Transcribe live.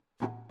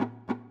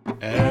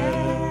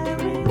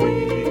Every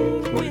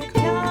week we're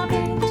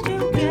coming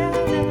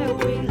together.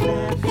 We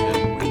laugh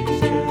and we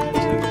share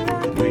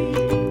and we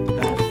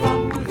have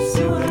fun with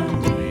Sue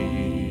and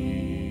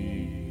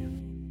me.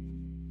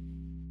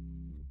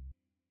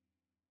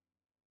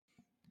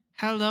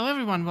 Hello,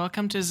 everyone.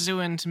 Welcome to Zoo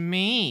and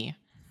Me.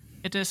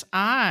 It is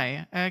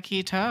I,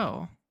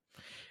 Akito.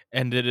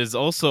 And it is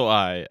also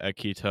I,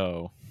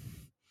 Akito.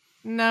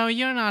 No,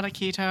 you're not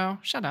Akito.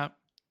 Shut up.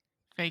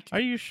 Fake.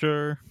 Are you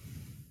sure?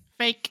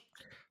 Fake.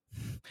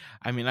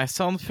 I mean, I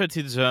sound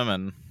pretty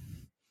German.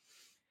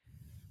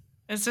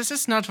 This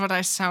is not what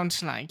I sound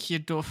like, you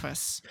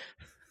doofus.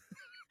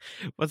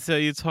 What are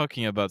you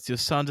talking about? You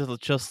sounded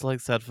just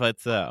like that right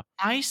there.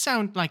 I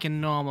sound like a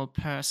normal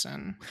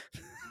person.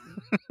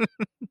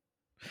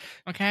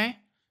 Okay?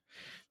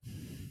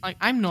 Like,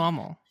 I'm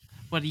normal.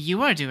 What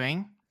you are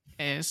doing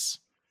is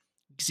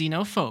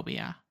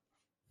xenophobia.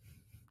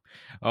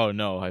 Oh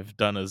no, I've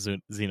done a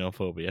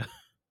xenophobia.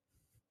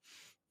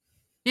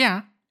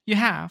 Yeah, you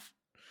have.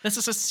 This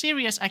is a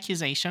serious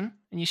accusation,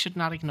 and you should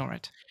not ignore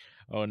it.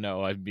 Oh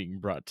no, I'm being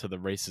brought to the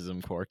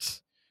racism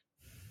courts.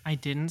 I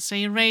didn't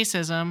say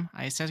racism,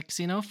 I said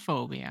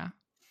xenophobia.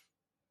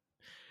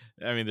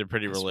 I mean, they're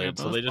pretty Yes, we're related,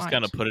 so both they just white.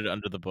 kind of put it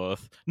under the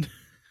both.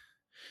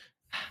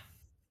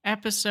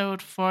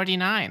 Episode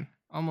 49,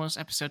 almost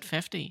episode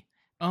 50,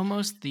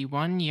 almost the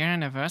 1 year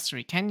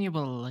anniversary. Can you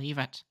believe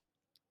it?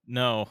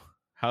 No.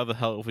 How the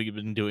hell have we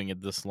been doing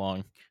it this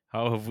long?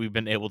 How have we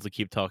been able to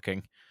keep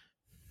talking?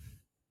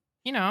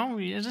 You know,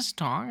 you just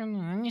talk and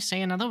then you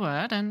say another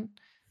word and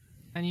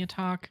then you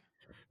talk.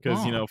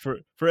 Because, you more. know,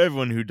 for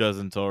everyone who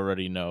doesn't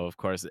already know, of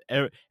course,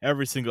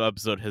 every single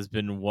episode has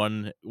been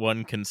one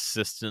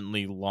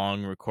consistently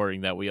long recording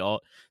that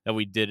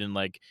we did in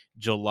like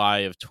July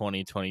of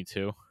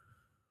 2022.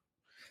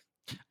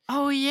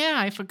 Oh, yeah,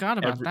 I forgot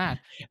about Every that.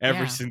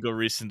 every Yeah. single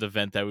recent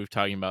event that we've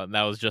talking about, and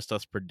that was just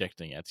us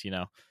predicting it. You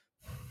know,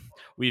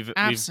 we've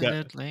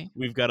Absolutely.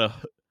 got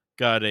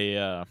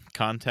a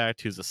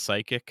contact who's a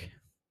psychic,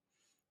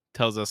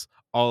 tells us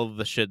all of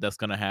the shit that's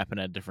gonna happen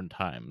at different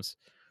times.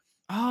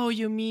 Oh,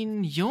 you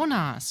mean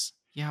Jonas?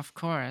 Yeah, of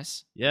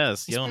course.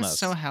 Yes, He's been Jonas.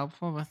 so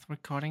helpful with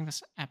recording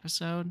this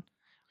episode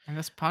and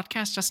this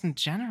podcast just in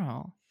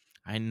general.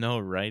 I know,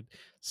 right?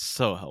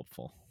 So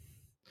helpful.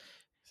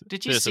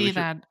 Did you Seriously, we see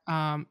should-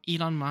 that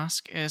Elon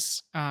Musk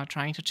is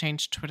trying to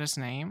change Twitter's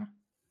name?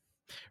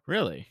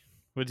 Really?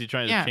 What's he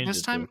trying to Yeah, change this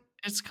it time to?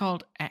 it's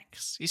called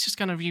X. He's just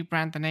gonna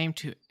rebrand the name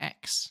to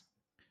X.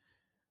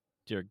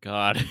 Dear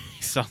God,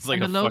 he sounds like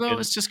And a the logo fucking.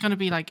 is just gonna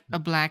be like a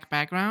black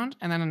background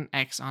and then an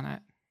X on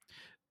it.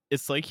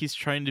 It's like he's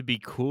trying to be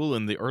cool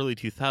in the early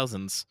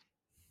 2000s.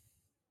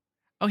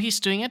 Oh, he's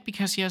doing it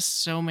because he has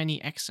so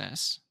many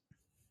exes.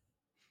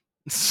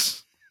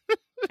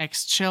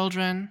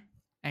 Ex-children,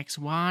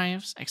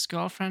 ex-wives,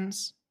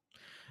 ex-girlfriends.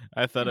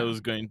 I thought You it know. was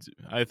going to.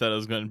 I thought it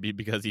was going to be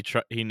because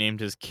he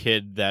named his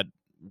kid that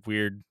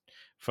weird,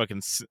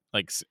 fucking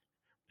like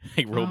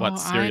robot Oh,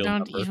 I serial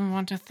don't number. even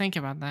want to think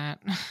about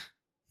that.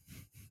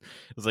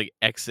 It was like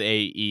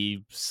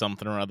XAE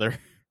something or other.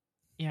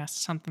 Yeah,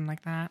 something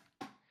like that.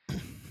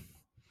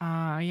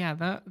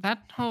 Yeah,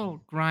 that whole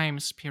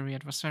Grimes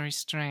period was very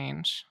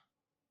strange.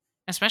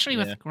 Especially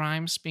Yeah. with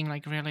Grimes being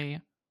like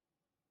really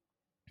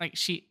like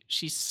she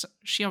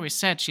always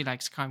said she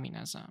likes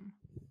communism.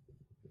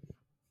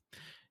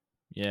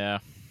 Yeah.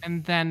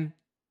 And then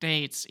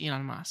dates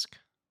Elon Musk.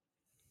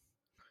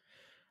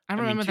 I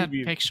remember that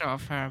picture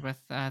of her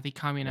with the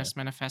Communist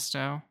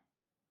Manifesto.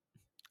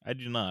 I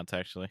do not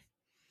actually.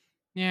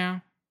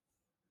 Yeah.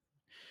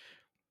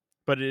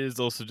 But it is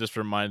also just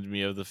reminded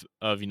me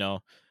of you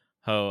know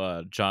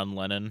how John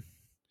Lennon.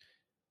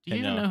 Do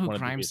you even know who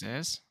Grimes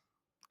is?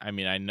 I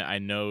mean, I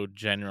know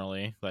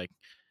generally, like,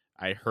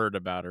 I heard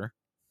about her.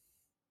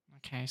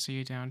 Okay, so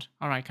you don't.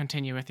 All right,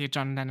 continue with your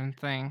John Lennon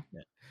thing.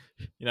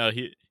 You know,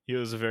 he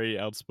was a very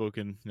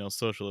outspoken, you know,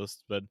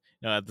 socialist, but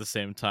you know, at the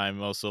same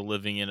time, also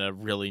living in a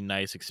really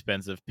nice,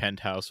 expensive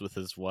penthouse with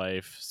his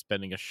wife,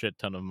 spending a shit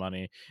ton of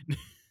money.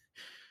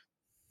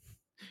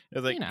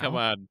 It's like, come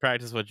on,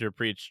 practice what you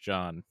preach,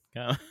 John.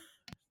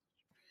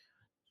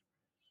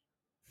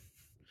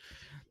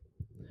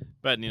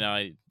 But you know,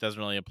 it doesn't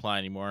really apply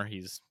anymore.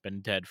 He's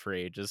been dead for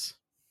ages.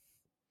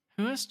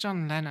 Who is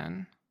John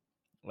Lennon?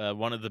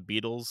 One of the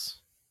Beatles.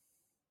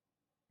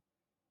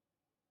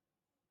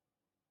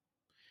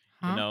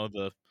 Huh? You know,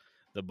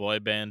 the boy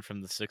band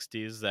from the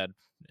 60s that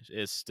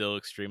is still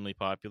extremely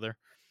popular.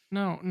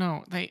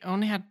 No, they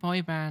only had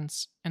boy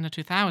bands in the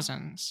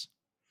 2000s.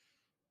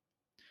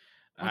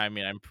 What? I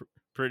mean, I'm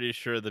pretty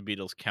sure the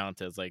Beatles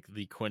count as like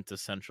the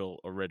quintessential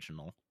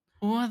original.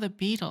 Or the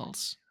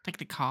Beatles, like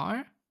the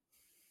car?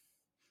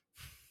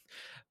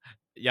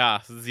 Yeah,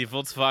 the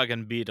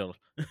Volkswagen Beetle.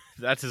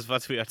 That is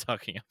what we are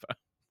talking about.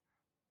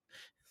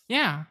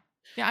 Yeah,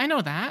 I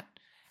know that.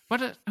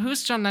 But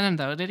who's John Lennon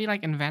though? Did he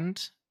like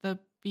invent the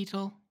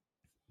Beetle?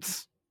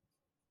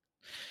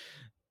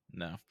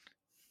 No.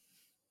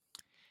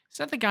 Is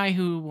that the guy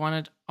who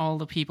wanted all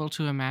the people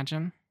to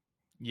imagine?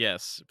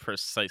 Yes,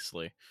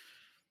 precisely.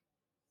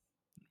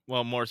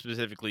 Well, more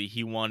specifically,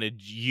 he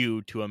wanted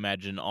you to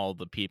imagine all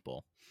the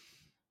people.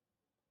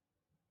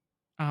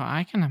 Oh,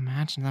 I can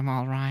imagine them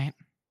all right.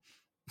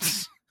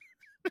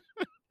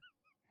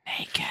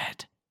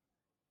 Naked.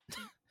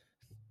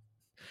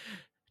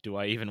 Do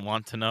I even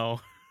want to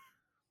know?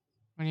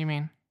 What do you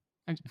mean?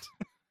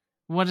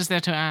 What is there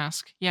to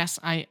ask? Yes,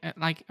 I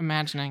like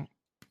imagining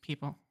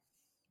people.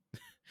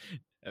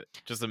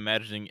 Just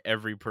imagining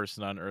every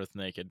person on Earth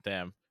naked.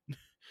 Damn.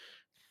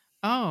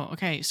 Oh,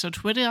 okay. So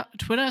Twitter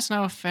is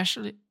now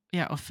officially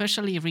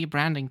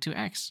rebranding to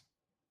X.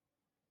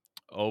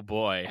 Oh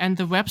boy. And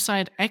the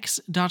website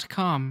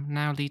x.com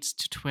now leads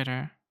to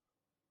Twitter.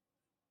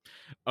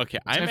 Okay,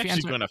 I'm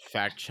actually going to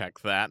fact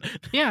check that.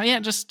 Yeah,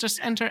 just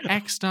enter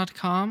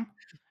x.com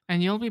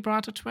and you'll be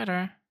brought to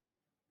Twitter.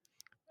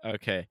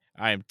 Okay,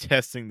 I am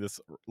testing this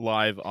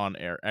live on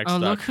air. Oh,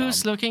 look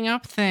who's looking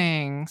up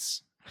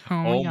things.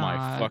 Oh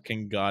my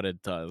fucking god,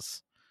 it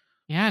does.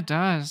 Yeah, it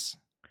does.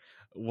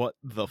 What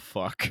the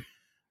fuck?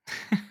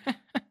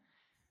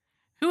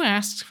 Who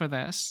asked for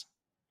this?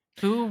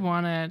 Who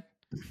wanted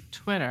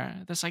Twitter,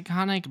 this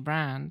iconic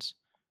brand,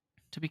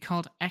 to be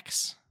called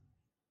X?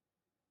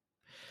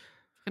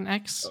 An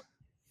X?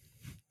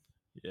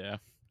 Yeah.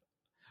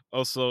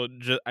 Also,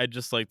 I'd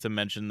just like to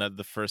mention that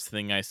the first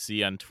thing I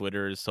see on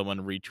Twitter is someone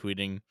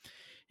retweeting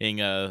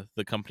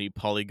the company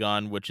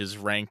Polygon, which is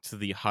ranked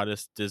the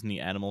hottest Disney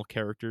animal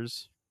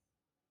characters.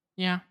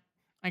 Yeah,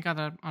 I got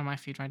that on my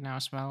feed right now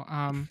as well.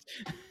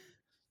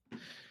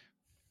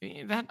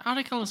 That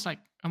article is like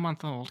a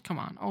month old. Come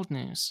on, old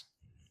news.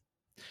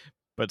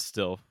 But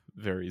still,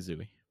 very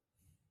zooey.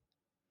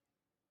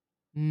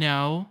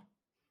 No.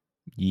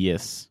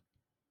 Yes.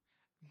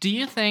 Do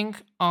you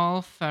think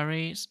all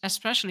furries,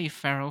 especially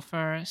feral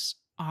furs,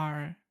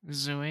 are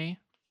zooey?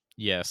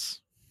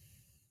 Yes.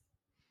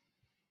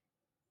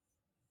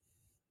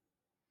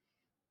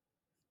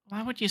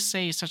 Why would you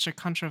say such a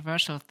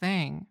controversial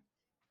thing?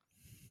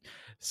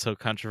 So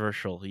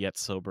controversial, yet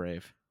so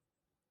brave.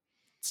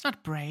 It's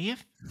not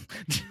brave.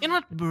 You're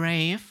not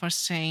brave for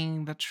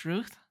saying the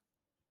truth.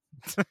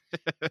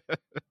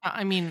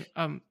 I mean,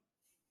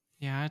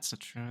 yeah, it's the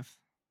truth.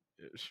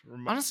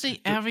 Honestly,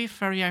 every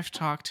furry I've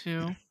talked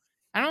to,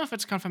 I don't know if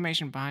it's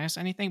confirmation bias,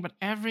 anything, but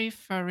every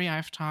furry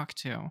I've talked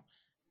to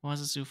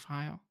was a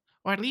zoophile,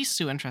 or at least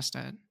zoo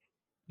interested.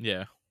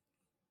 Yeah.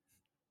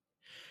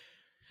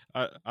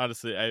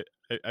 Honestly,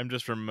 I'm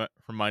just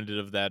reminded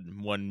of that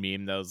one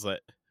meme that was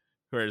like,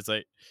 where it's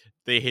like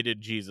they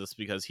hated Jesus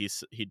because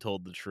he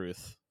told the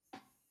truth.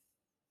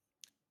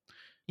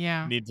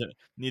 Yeah.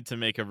 Need to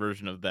make a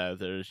version of that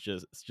that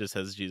just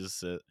has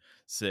Jesus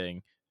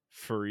saying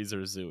furries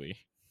are zooey.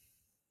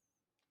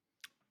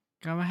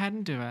 Go ahead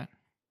and do it.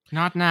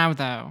 Not now,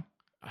 though.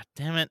 Oh,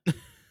 damn it.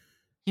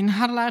 You're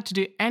not allowed to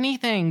do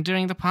anything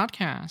during the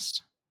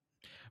podcast.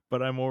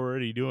 But I'm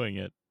already doing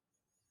it.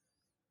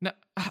 No,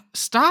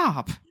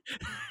 stop.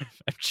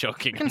 I'm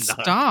joking. You can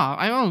stop.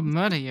 I will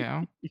murder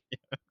you.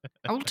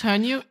 I will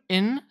turn you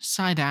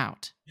inside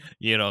out.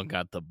 You don't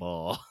got the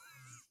ball.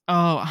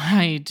 Oh,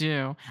 I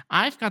do.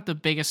 I've got the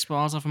biggest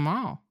balls of them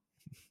all.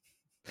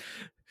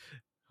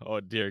 Oh,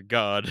 dear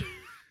God.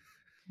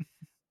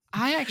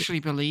 I actually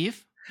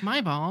believe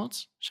my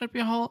balls should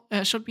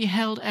be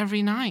held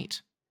every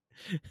night.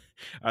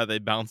 Are they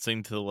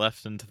bouncing to the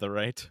left and to the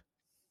right?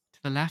 To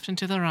the left and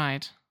to the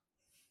right.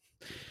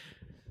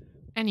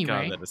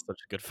 Anyway. God, that is such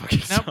a good fucking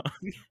song.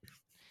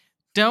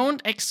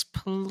 Don't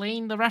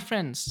explain the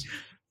reference.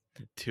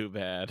 Too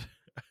bad.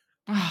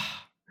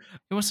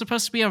 It was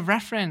supposed to be a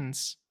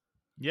reference.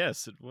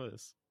 Yes, it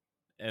was.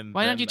 And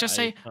why don't you just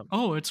say,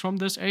 oh, it's from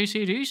this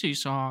AC/DC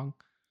song?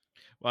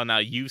 Well, now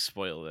you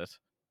spoiled it.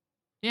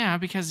 Yeah,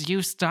 because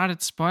you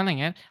started spoiling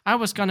it. I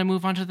was going to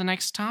move on to the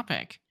next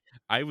topic.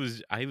 I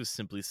was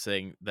simply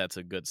saying that's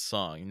a good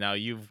song. Now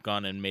you've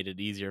gone and made it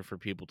easier for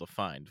people to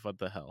find. What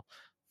the hell?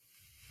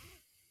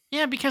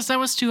 Yeah, because that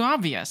was too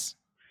obvious.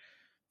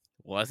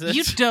 Was it?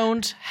 You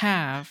don't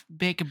have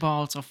big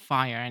balls of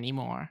fire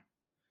anymore.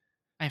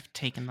 I've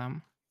taken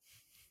them.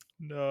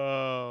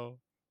 No.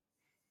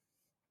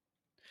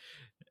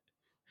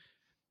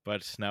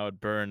 But now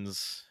it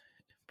burns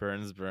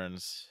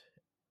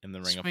in the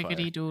ring of fire.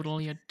 Squiggity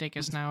doodle, your dick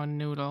is now a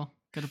noodle.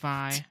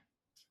 Goodbye.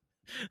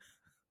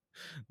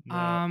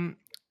 No.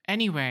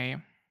 Anyway,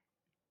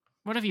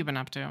 what have you been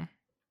up to?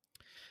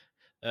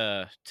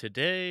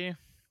 Today,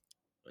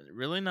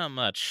 really not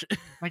much.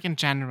 Like in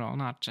general,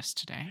 not just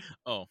today.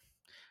 Oh,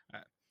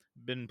 I've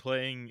been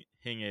playing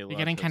a lot. You're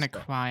getting kind of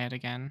quiet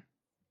again.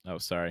 Oh,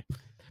 sorry.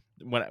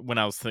 When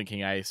I was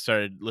thinking, I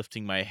started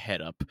lifting my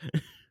head up.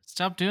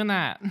 Stop doing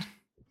that.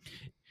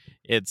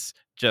 It's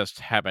just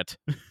habit.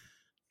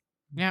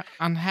 Yeah,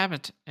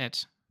 unhabit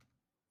it.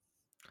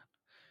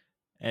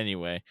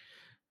 Anyway,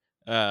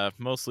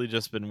 mostly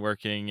just been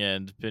working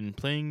and been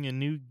playing a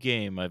new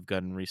game I've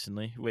gotten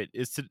recently. Wait,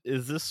 is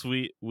this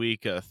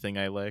week a thing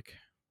I like?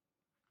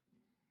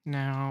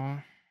 No.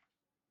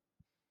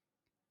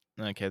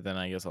 Okay, then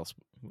I guess I'll.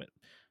 But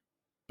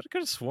I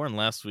could have sworn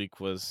last week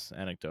was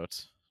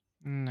Anecdotes.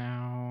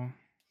 No.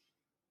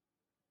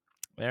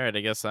 All right,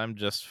 I guess I'm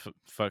just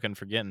fucking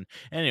forgetting.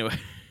 Anyway,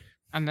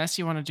 Unless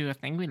you want to do a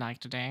thing we like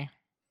today.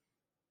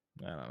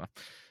 I don't know.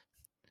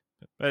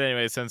 But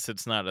anyway, since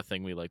it's not a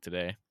thing we like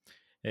today,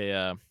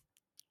 I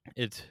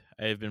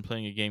have been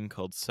playing a game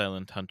called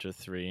Silent Hunter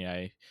 3.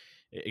 I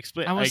was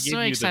gave so you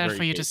the excited very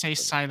for you to basic say of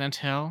it. Silent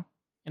Hill,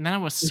 and then I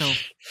was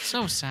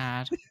so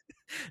sad.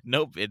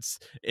 Nope, it's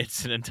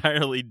an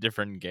entirely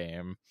different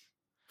game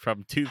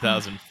from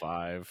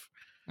 2005.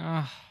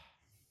 Ugh.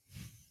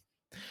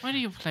 Why do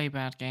you play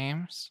bad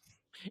games?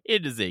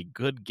 It is a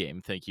good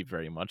game, thank you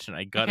very much, and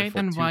I got Okay, it for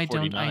then why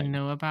don't I $2.49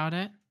 know about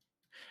it?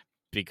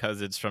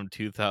 because it's from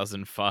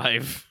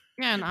 2005.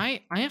 Yeah, and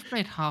I have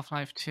played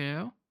Half-Life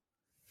 2.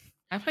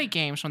 I play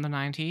games from the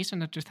 90s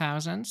and the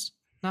 2000s,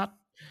 not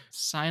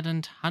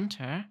Silent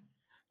Hunter.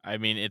 I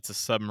mean, it's a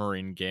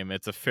submarine game.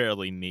 It's a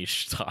fairly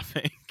niche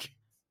topic.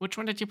 Which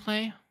one did you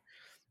play?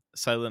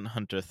 Silent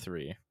Hunter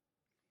 3,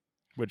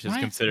 which is Why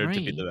considered to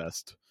be 3? the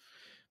best.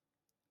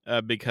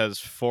 Because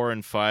 4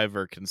 and 5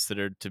 are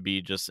considered to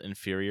be just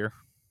inferior.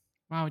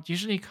 Wow, it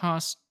usually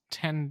costs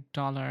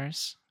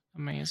 $10.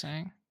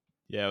 Amazing.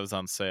 Yeah, it was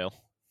on sale.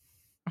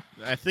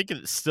 I think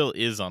it still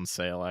is on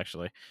sale,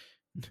 actually.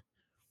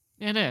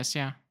 It is,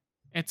 yeah.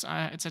 It's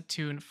at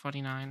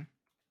 $2.49.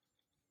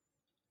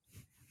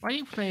 Why do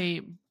you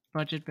play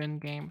budget bin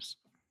games?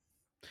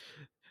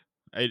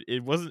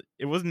 It wasn't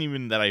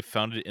even that I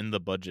found it in the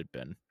budget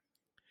bin.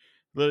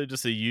 Literally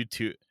just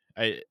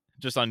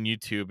just on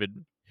YouTube,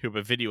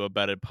 a video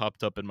about it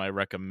popped up in my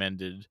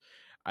recommended.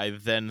 I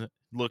then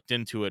looked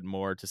into it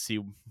more to see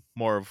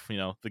more of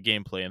the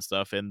gameplay and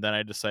stuff, and then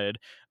I decided,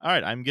 all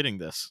right, I'm getting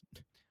this. I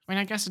mean,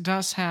 I guess it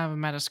does have a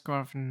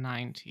Metascore of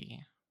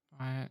 90,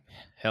 but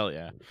Hell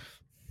yeah.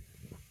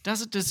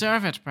 does it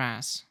deserve it,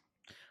 Brass?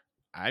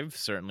 I've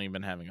certainly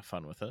been having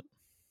fun with it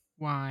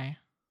Why?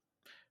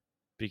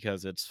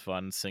 because it's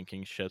fun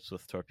sinking ships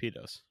with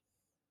torpedoes.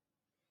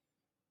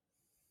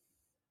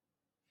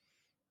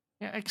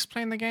 Yeah,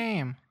 explain the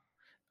game.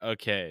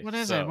 Okay. What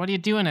is it? What do you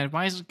do in it?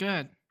 Why is it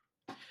good?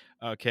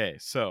 Okay,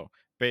 so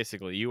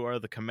basically, you are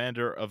the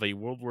commander of a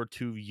World War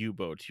II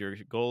U-boat. Your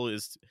goal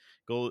is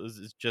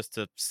just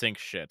to sink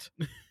shit.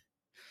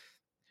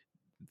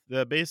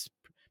 The base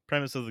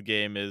premise of the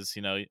game is,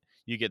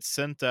 you get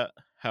sent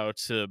out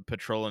to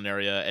patrol an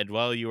area, and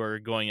while you are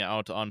going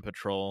out on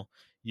patrol,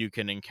 you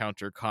can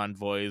encounter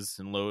convoys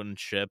and lone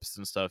ships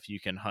and stuff you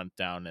can hunt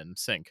down and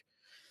sink.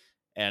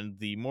 And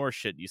the more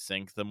shit you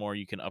sink, the more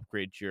you can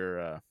upgrade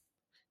your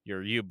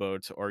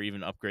U-boat, or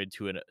even upgrade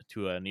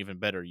to an even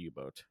better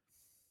U-boat.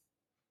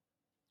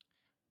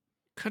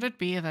 Could it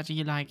be that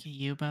you like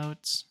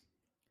U-boats?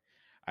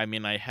 I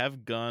mean, I have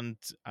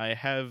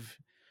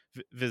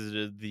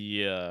visited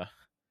the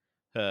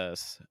I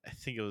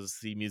think it was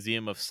the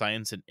Museum of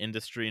Science and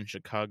Industry in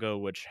Chicago,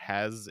 which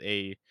has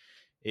a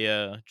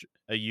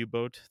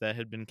U-boat that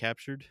had been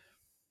captured.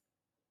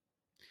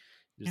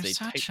 You're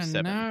such a Type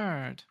 7.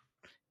 nerd.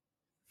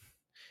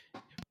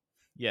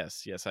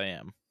 Yes, I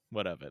am.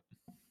 What of it?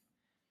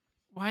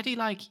 Why do you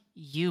like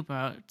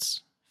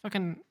U-boats?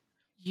 Fucking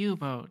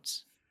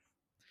U-boats.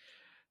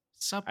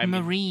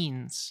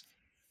 Submarines.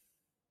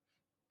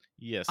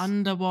 Yes.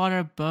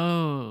 Underwater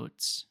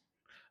boats.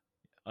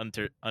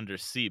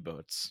 Undersea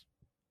boats.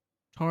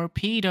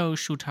 Torpedo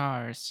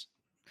shooters.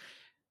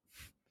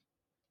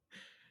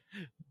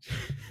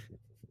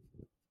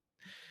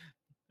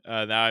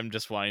 Now I'm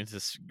just wanting to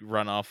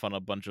run off on a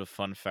bunch of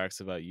fun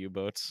facts about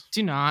U-boats.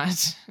 Do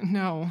not.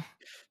 No.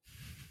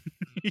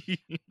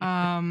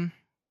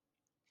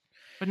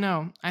 But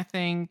no, I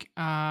think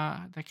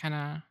they're kind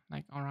of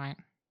like all right.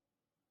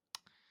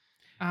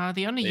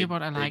 The only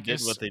U-boat I like did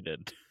is what they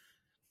did.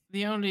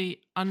 the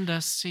only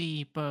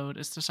undersea boat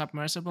is the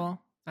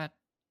submersible.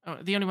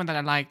 The only one that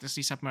I liked is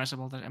the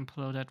submersible that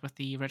imploded with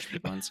the rich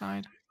people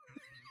inside.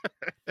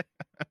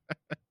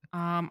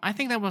 I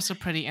think that was a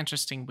pretty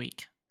interesting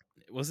week.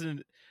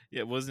 Wasn't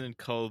it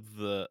called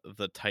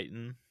the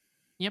Titan?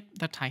 Yep,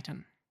 the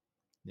Titan.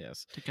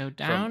 Yes. To go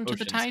down to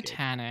the OceanScape.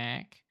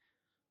 Titanic.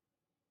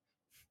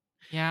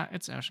 Yeah,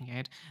 it's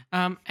OceanGate.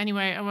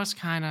 Anyway, it was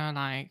kind of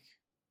like,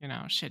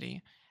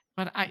 shitty.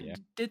 But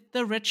did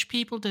the rich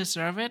people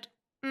deserve it?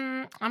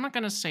 I'm not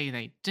going to say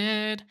they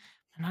did.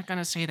 I'm not going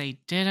to say they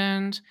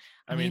didn't.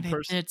 I mean, they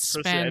did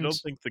spend... personally, I don't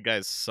think the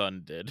guy's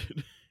son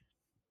did.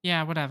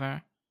 Yeah,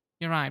 whatever.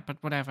 You're right, but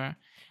whatever.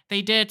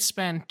 They did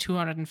spend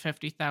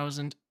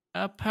 $250,000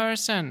 a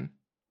person.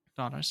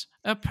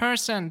 A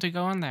person to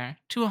go in there.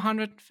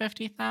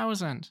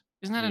 $250,000.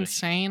 Isn't that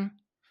insane?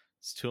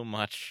 It's too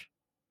much.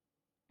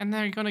 And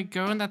they're gonna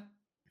go in that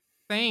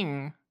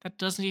thing that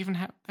doesn't even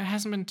that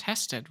hasn't been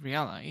tested,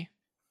 really.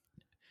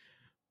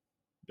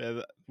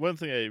 One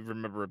thing I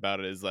remember about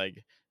it is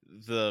like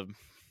the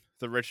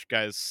rich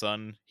guy's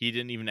son. He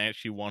didn't even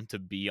actually want to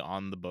be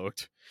on the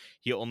boat.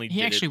 He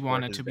actually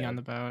wanted to be on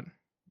the boat.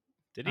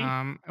 Did he?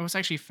 It was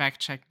actually fact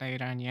checked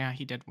later, and yeah,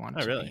 he did want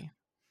to really? be.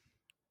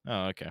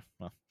 Oh, okay.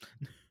 Well,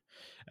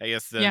 I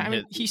guess then yeah, I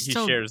mean, he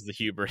still shares the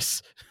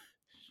hubris.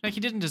 Like, he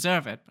didn't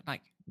deserve it, but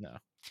like, No.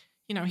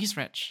 He's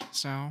rich,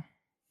 so.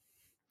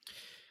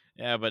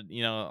 Yeah, but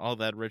all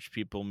that rich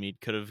people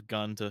meat could have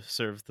gone to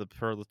serve the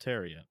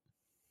proletariat.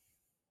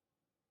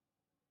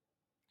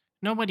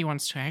 Nobody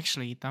wants to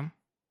actually eat them.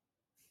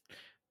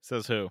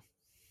 Says who?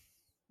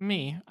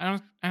 Me, I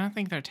don't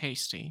think they're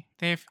tasty.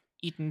 They've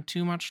eaten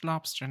too much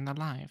lobster in their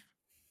life.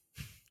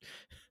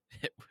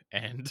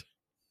 And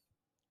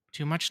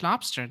Too much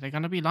lobster. They're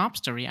gonna be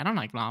lobstery. I don't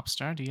like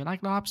lobster. Do you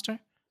like lobster?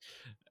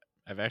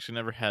 I've actually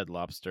never had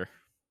lobster.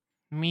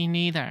 Me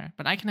neither.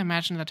 But I can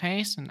imagine the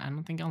taste, and I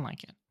don't think I'll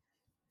like it.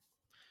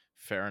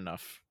 Fair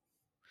enough.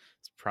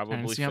 It's probably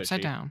Turns fishy. you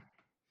upside down.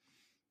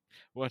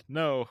 What?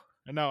 No.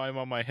 And now I'm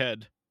on my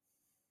head.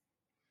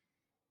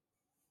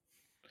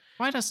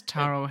 Why does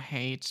Taro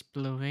hate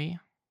Bluey?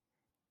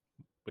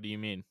 What do you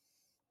mean?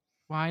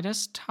 Why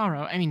does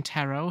Taro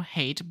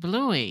hate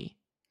Bluey?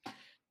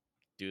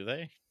 Do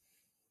they?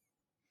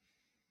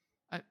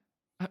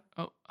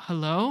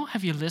 Hello?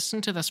 Have you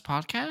listened to this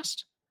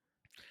podcast?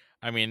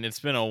 I mean, it's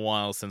been a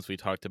while since we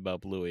talked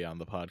about Bluey on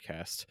the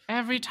podcast.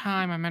 Every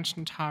time I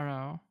mention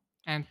Taro,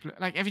 and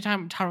every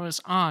time Taro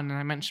is on and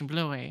I mention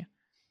Bluey,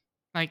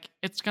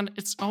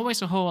 it's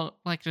always a whole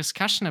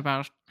discussion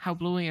about how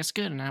Bluey is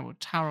good and how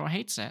Taro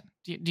hates it.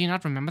 Do you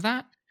not remember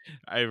that?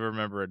 I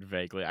remember it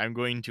vaguely. I'm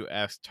going to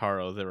ask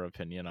Taro their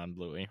opinion on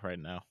Bluey right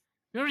now.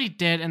 We already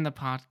did in the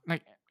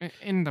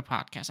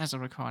podcast as a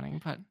recording,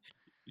 but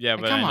yeah,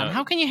 but come I on, know,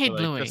 how can you hate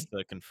Bluey? Just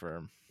to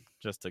confirm.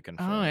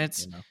 Oh,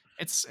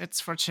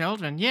 it's for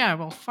children. Yeah,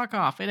 well, fuck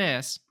off. It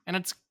is, and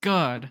it's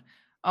good.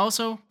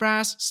 Also,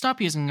 Brass, stop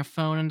using a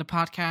phone in the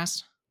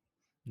podcast.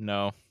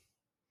 No.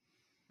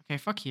 Okay,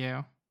 fuck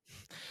you.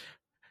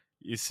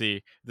 You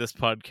see, this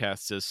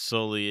podcast is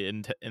solely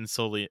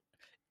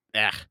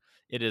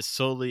it is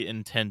solely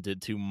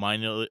intended to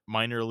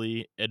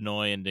minorly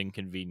annoy and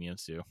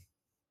inconvenience you.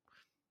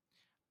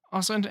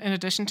 Also, in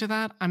addition to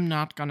that, I'm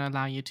not gonna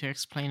allow you to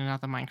explain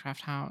another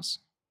Minecraft house.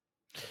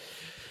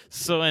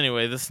 So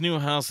anyway, this new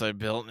house I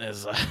built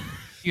is...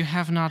 You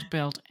have not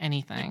built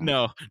anything.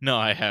 No,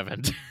 I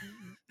haven't.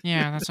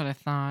 Yeah, that's what I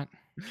thought.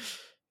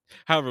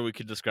 However, we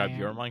could describe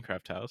your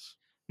Minecraft house.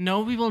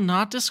 No, we will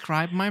not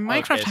describe my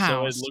Minecraft house.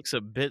 So it looks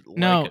a bit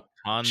like a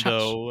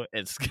condo.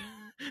 It's...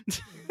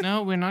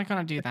 No, we're not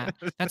going to do that.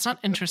 That's not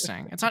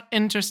interesting. It's not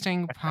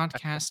interesting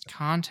podcast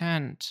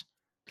content.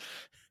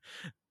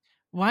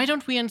 Why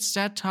don't we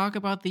instead talk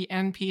about the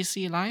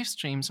NPC live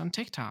streams on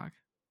TikTok?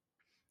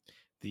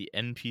 The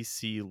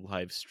NPC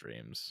live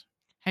streams.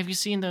 Have you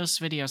seen those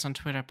videos on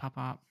Twitter pop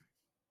up?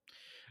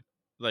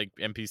 Like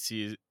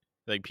NPCs,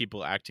 like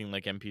people acting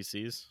like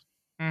NPCs?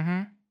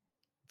 Mm-hmm.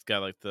 It's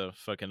got like the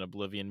fucking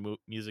Oblivion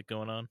music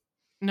going on?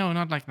 No,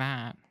 not like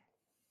that.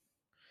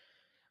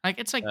 Like,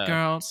 it's like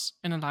girls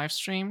in a live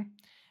stream,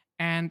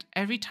 and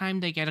every time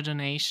they get a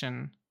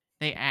donation,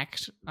 they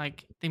act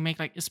like they make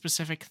like a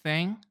specific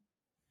thing.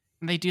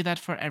 And they do that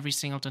for every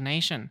single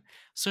donation.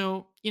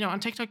 So, on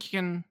TikTok, you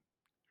can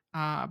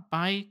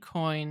buy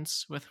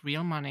coins with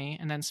real money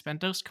and then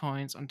spend those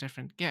coins on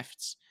different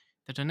gifts,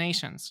 the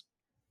donations.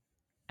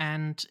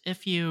 And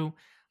if you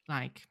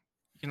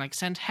can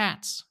send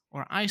hats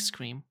or ice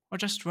cream or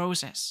just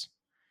roses.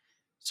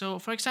 So,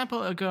 for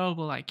example, a girl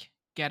will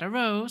get a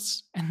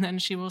rose and then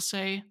she will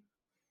say,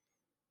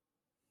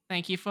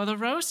 "Thank you for the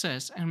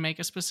roses," and make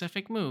a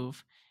specific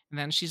move. And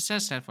then she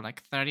says that for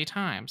 30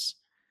 times.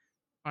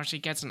 Or she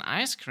gets an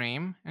ice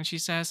cream and she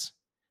says,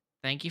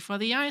 "Thank you for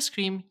the ice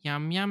cream,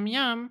 yum, yum,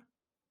 yum,"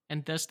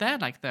 and does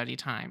that 30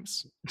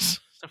 times.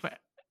 So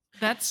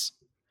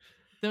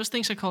those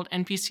things are called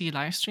NPC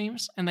live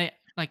streams, and they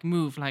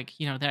move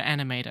they're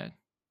animated,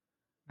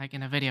 like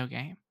in a video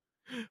game.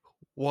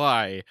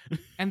 Why?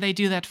 And they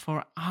do that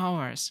for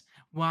hours.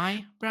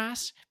 Why,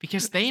 Brass?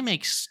 Because they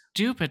make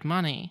stupid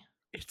money.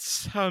 It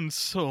sounds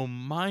so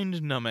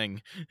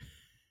mind-numbing.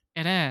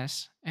 It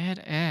is. It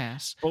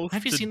is. Both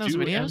Have you to seen those do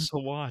videos? and to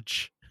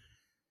watch.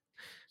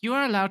 You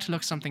are allowed to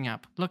look something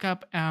up. Look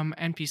up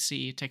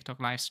NPC TikTok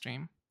live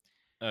stream.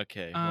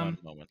 Okay, one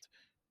moment.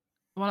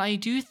 Well, I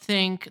do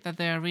think that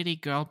they're really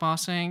girl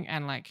bossing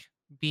and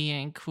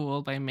being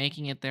cool by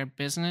making it their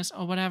business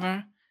or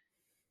whatever.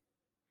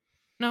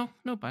 No,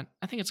 but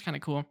I think it's kind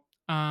of cool.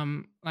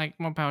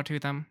 More power to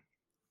them.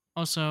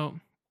 Also,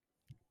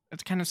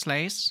 it kind of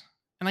slays,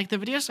 and the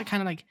videos are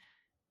kind of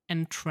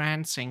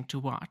entrancing to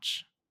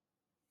watch.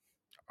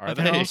 Are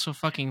they're they? also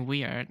fucking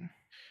weird.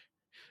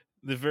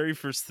 The very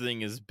first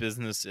thing is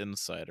Business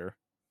Insider.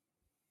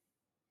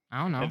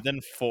 I don't know. And then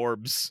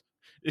Forbes.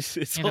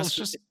 It's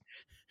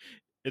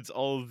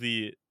all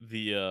the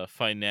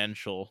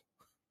financial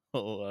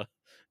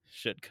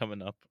shit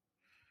coming up.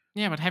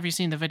 Yeah, but have you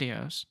seen the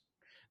videos?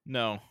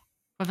 No.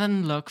 Well,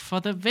 then look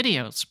for the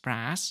videos,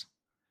 Brass.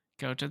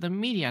 Go to the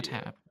media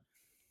tab.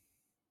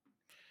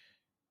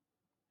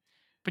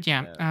 But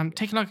yeah,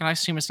 TikTok live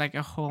stream is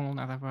a whole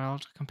other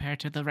world compared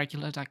to the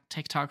regular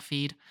TikTok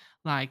feed.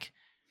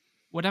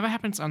 Whatever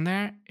happens on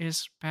there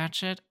is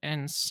batshit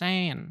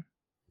insane.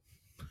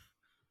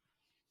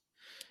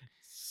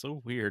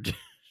 So weird.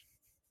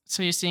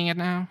 So you're seeing it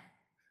now?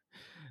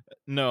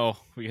 No,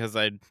 because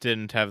I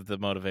didn't have the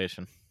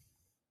motivation.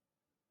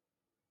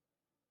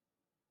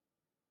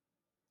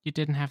 You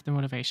didn't have the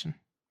motivation.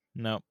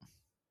 Nope.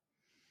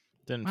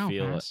 Didn't Wow,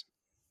 feel Paris.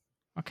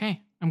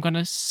 Okay, I'm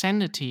gonna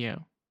send it to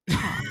you.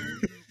 Talk.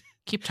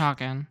 Keep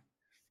talking.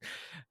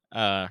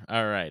 All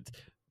right.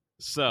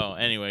 So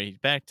anyway,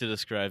 back to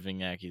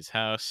describing Aki's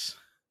house.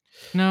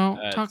 No,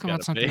 It's talk got about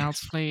a something base.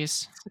 else,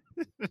 please.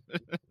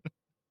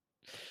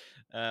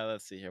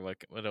 Let's see here.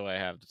 What do I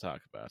have to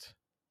talk about?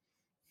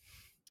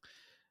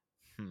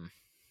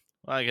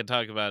 Well, I can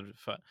talk about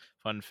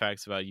fun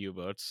facts about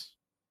U-boats.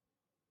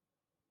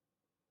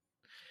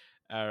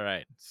 All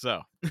right.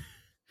 So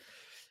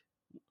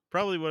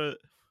probably one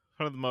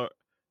of the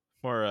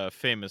more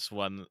famous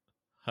ones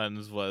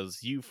was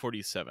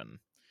U-47,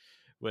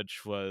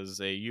 which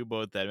was a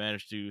U-boat that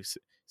managed to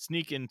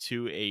sneak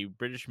into a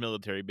British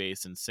military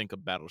base and sink a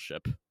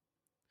battleship.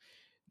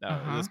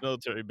 Now, this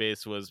military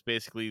base was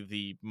basically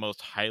the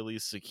most highly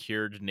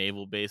secured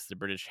naval base the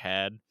British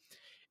had,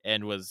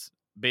 and was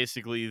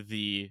basically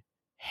the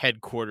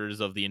headquarters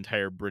of the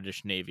entire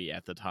British Navy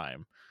at the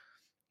time.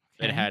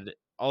 It Okay. had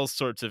all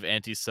sorts of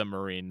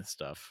anti-submarine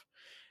stuff.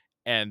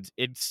 And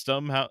it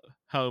somehow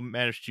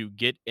managed to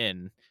get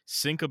in,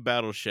 sink a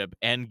battleship,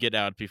 and get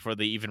out before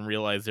they even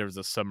realized there was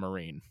a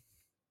submarine.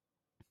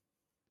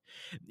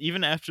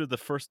 Even after the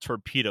first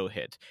torpedo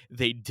hit,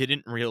 they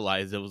didn't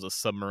realize it was a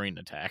submarine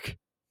attack.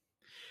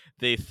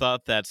 They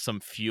thought that some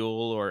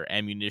fuel or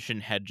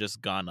ammunition had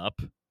just gone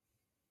up.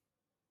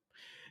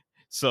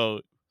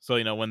 So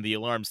when the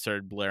alarm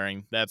started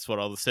blaring, that's what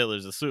all the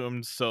sailors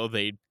assumed, so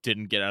they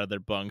didn't get out of their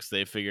bunks.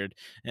 They figured,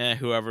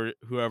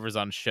 whoever's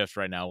on shift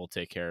right now will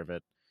take care of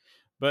it.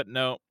 But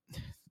no,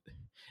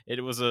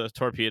 it was a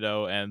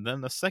torpedo, and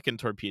then the second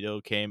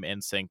torpedo came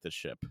and sank the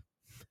ship.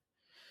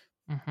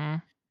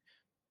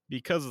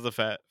 Because of the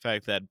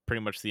fact that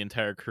pretty much the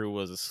entire crew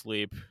was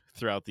asleep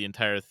throughout the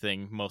entire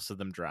thing, most of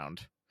them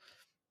drowned.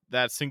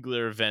 That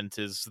singular event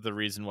is the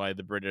reason why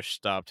the British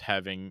stopped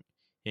having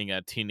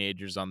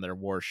teenagers on their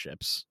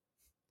warships.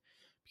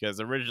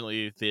 Because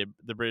originally the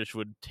British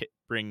would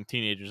bring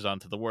teenagers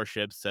onto the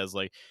warships as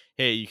like,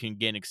 hey, you can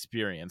gain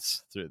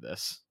experience through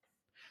this.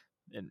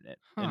 In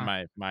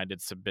my mind,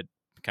 it's a bit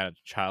kind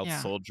of child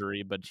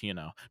soldiery, but you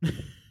know.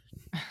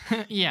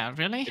 Yeah,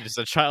 really? It's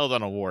a child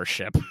on a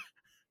warship.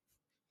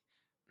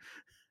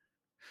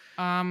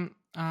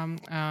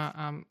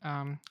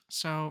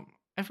 So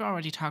if we're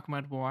already talking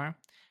about war,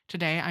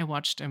 today I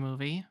watched a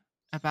movie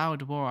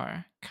about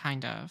war,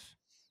 kind of.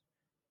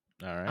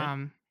 All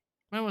right.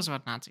 It was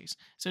about Nazis.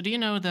 So do you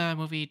know the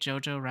movie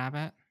Jojo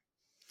Rabbit?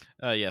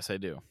 Yes, I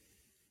do.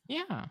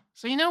 Yeah.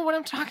 So you know what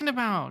I'm talking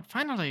about.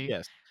 Finally.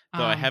 Yes.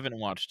 Though I haven't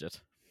watched it.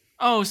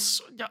 Oh,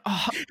 so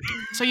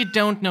you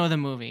don't know the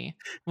movie.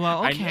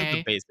 Well, okay. I know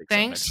the basics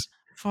Thanks of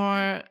it.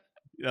 for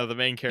The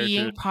main character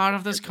being part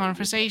of this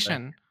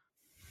conversation.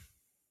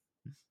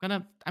 I'm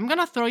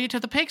gonna throw you to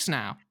the pigs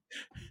now.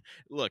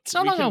 Look, it's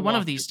no longer one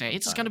of these days.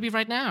 It's gonna be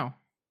right now.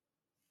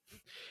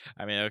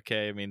 I mean,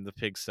 okay. I mean, the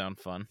pigs sound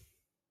fun.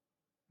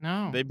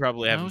 No, they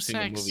probably haven't sex.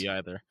 seen the movie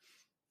either.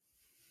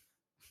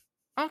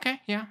 Okay,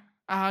 yeah.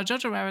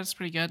 Jojo Rabbit is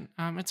pretty good.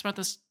 It's about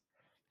this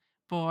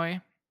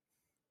boy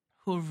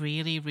who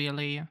really,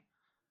 really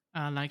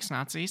likes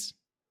Nazis.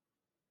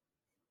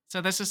 So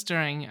this is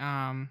during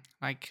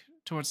like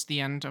towards the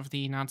end of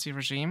the Nazi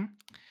regime,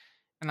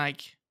 and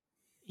like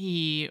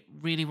he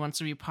really wants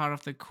to be part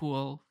of the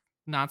cool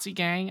Nazi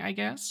gang, I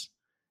guess.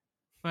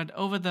 But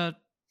over the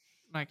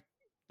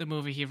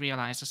movie, he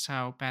realizes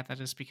how bad that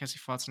is because he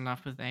falls in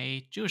love with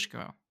a Jewish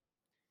girl.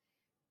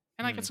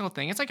 And like it's a whole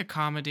thing. It's like a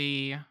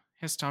comedy,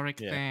 historic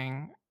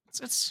thing.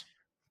 It's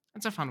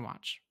a fun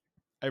watch.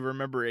 I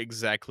remember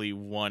exactly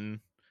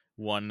one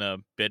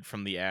bit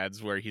from the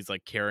ads where he's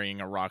like carrying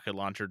a rocket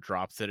launcher,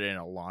 drops it, and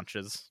it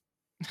launches.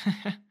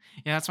 Yeah,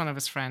 that's one of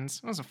his friends.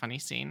 It was a funny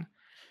scene.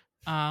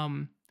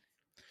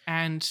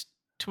 And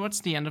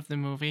towards the end of the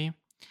movie,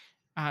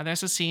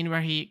 there's a scene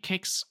where he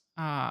kicks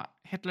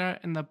Hitler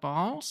in the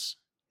balls,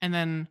 and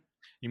then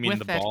you mean with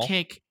the that ball?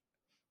 kick.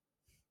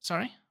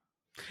 Sorry?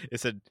 It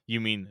said,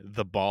 you mean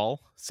the ball,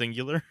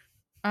 singular?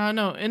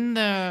 No, in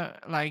the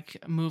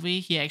movie,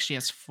 he actually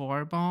has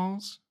 4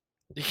 balls.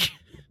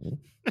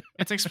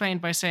 It's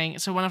explained by saying,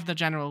 so one of the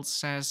generals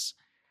says,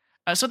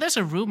 so there's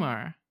a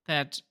rumor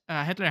that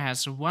Hitler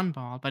has 1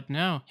 ball, but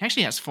no, he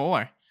actually has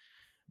 4.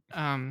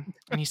 And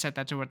he said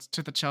that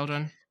to the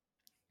children.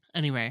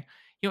 Anyway,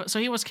 so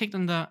he was kicked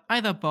in the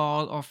either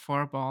ball or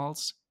 4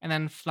 balls, and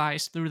then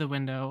flies through the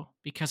window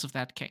because of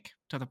that kick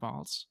to the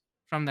balls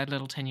from that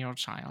little 10-year-old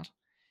child.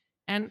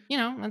 And,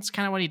 that's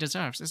kind of what he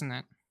deserves, isn't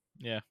it?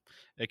 Yeah,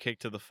 a kick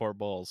to the 4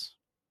 balls.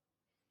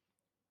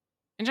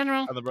 In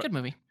general, good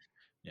movie.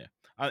 Yeah.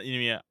 I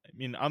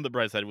mean, on the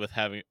bright side, with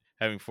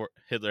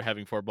Hitler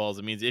having 4 balls,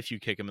 it means if you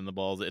kick him in the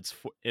balls,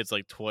 it's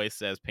like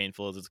twice as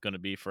painful as it's going to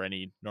be for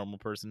any normal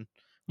person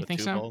with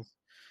 2 balls.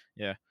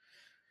 Yeah.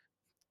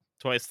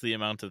 Twice the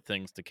amount of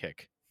things to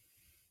kick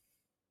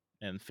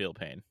and feel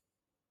pain.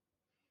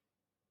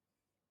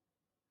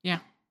 Yeah.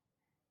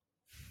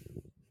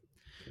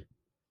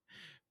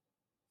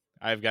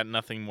 I've got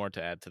nothing more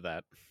to add to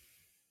that.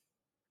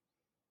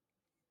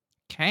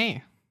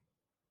 Okay.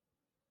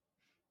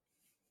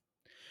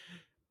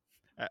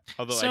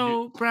 Although I do.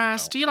 So,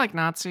 Brass, Oh. do you like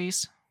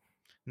Nazis?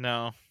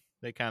 No,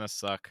 they kind of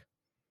suck.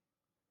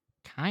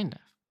 Kind of.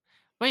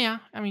 But yeah,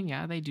 I mean,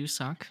 yeah, they do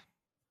suck.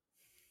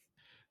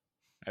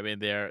 I mean,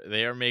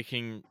 they are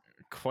making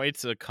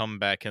quite a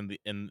comeback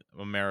in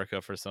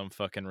America for some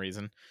fucking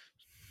reason.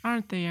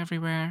 Aren't they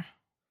everywhere?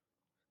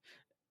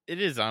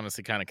 It is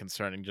honestly kind of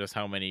concerning just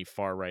how many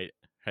far right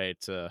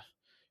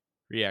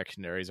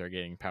reactionaries are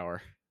getting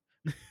power.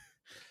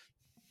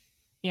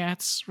 Yeah,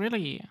 it's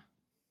really.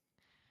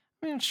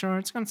 I mean, sure,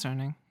 it's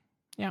concerning.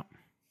 Yeah.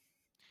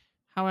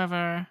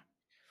 However,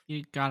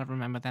 you gotta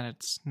remember that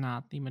it's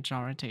not the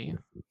majority.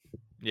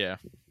 Yeah.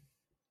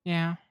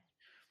 Yeah.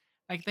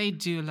 Like, they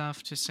do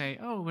love to say,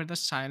 oh, we're the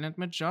silent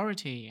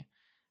majority.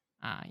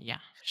 Yeah,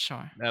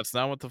 sure. That's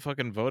not what the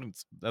fucking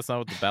that's not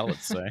what the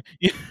ballots say.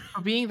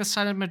 For being the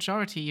silent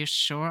majority, you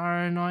sure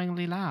are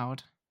annoyingly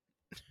loud.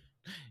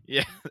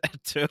 Yeah,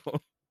 that too.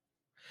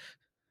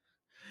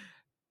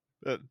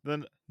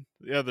 Then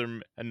the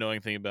other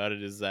annoying thing about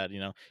it is that,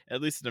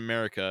 at least in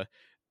America,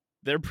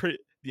 they're pretty,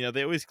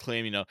 they always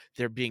claim,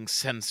 they're being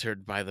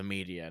censored by the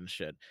media and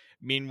shit.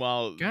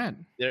 Meanwhile,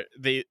 Good.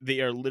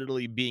 they are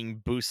literally being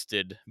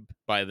boosted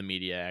by the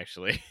media,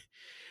 actually.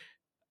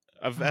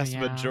 A vast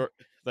yeah.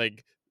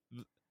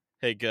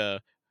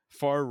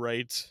 far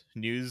right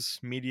news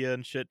media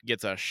and shit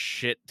gets a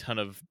shit ton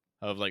of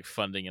like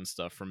funding and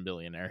stuff from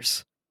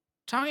billionaires.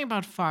 Talking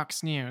about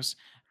Fox News,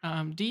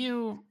 have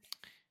you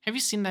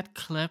seen that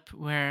clip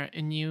where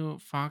a new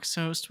Fox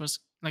host was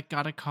like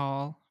got a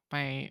call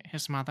by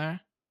his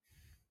mother?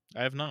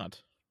 I have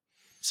not.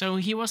 So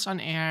he was on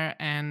air,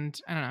 and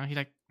I don't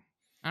know,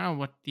 I don't know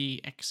what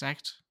the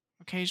exact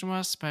occasion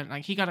was, but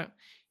like he got a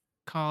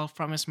call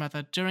from his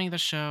mother during the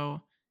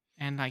show,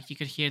 and like you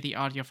could hear the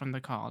audio from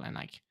the call, and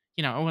like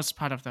it was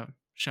part of the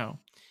show.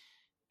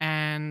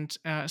 And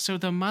so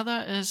the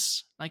mother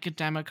is like a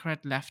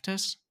Democrat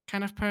leftist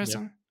kind of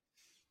person,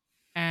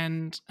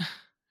 and it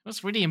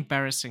was really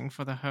embarrassing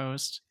for the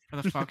host,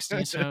 for the Fox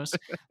News host.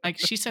 Like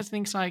she said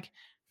things like,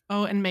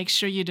 "Oh, and make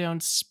sure you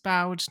don't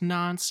spout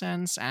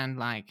nonsense and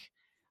like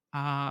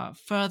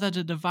further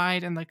the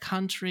divide in the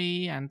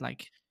country and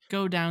like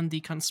go down the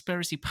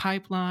conspiracy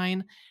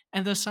pipeline."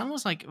 And the son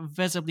was like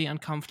visibly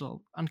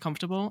uncomfortable,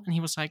 and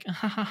he was like,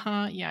 "Ha ha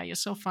ha! Yeah, you're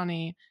so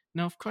funny.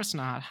 No, of course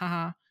not.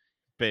 Haha."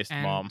 Based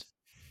And mom.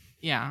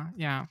 yeah.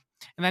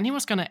 And then he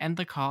was gonna end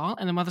the call,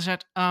 and the mother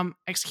said,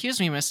 excuse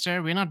me,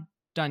 mister, we're not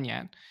done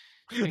yet."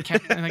 And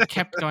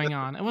kept going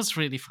on. It was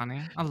really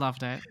funny. I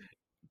loved it.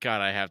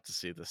 God, I have to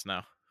see this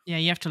now. Yeah,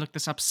 you have to look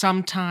this up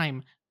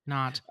sometime,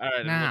 not All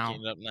right, now.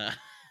 I'm looking it up now.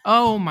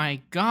 Oh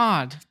my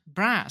god,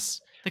 Brass.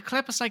 The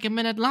clip is like a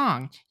minute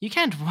long. You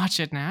can't watch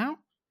it now.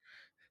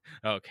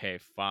 Okay,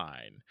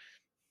 fine.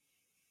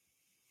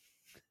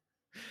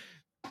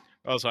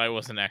 Also, I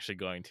wasn't actually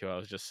going to. I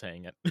was just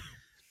saying it.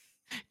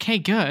 Okay,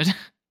 good.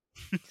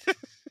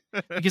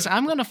 Because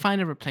I'm gonna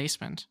find a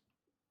replacement.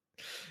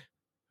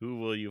 Who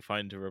will you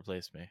find to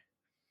replace me?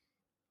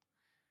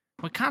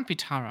 Well, it can't be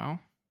Taro.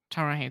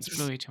 Taro hates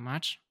Bluey too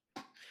much.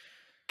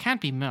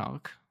 Can't be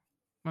Milk.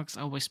 Milk's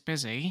always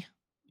busy.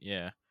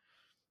 Yeah.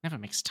 Never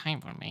makes time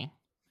for me.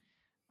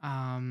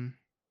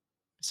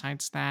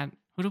 Besides that,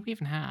 who do we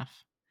even have?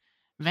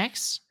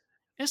 Vex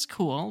is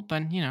cool,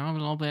 but a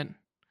little bit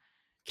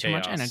too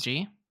much Chaos.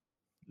 energy.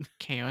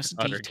 Chaos.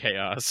 Utter indeed.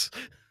 chaos.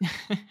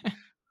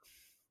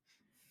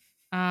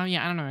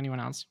 Yeah, I don't know anyone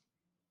else.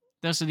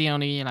 Those are the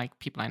only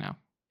people I know.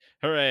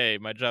 Hooray,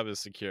 my job is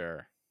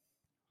secure.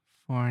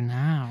 For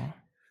now.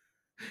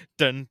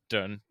 Dun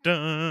dun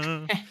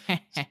dun.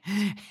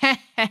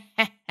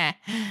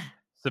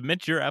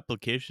 Submit your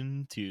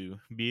application to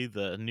be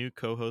the new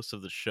co-host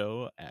of the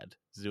show at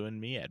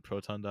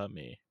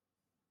zooandme@proton.me.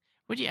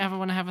 Would you ever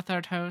want to have a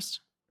third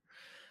host?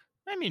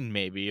 I mean,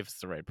 maybe if it's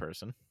the right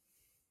person.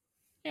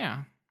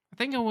 Yeah, I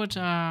think it would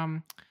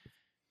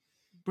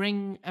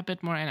bring a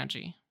bit more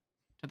energy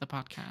to the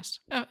podcast.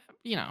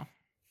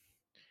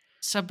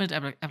 Submit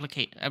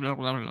application.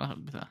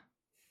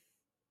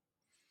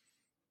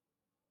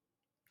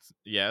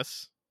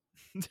 Yes.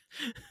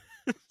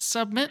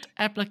 Submit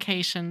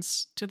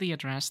applications to the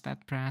address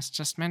that Brass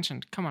just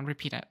mentioned. Come on,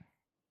 repeat it.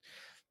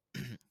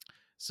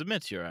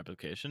 Submit your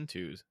application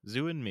to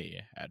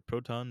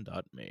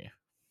zooandme@proton.me.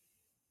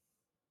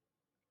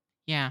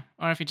 Yeah,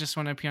 or if you just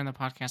want to appear on the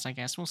podcast, I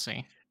guess we'll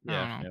see. I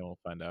don't know. Yeah, we'll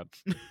find out.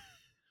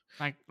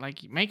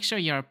 Like, make sure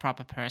you're a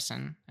proper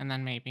person, and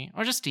then maybe,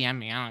 or just DM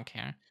me. I don't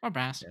care. Or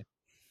Brass. Yeah.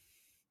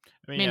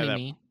 I mean, Mainly that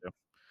me. would do.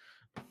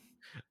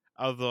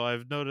 Although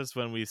I've noticed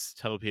when we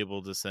tell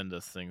people to send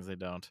us things, they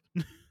don't.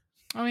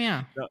 Oh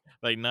yeah. No,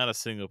 not a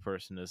single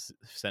person has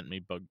sent me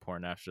bug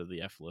porn after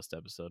the F list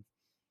episode.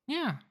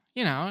 Yeah.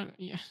 I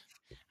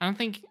don't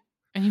think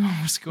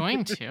anyone was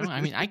going to.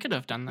 I mean, I could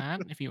have done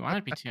that if you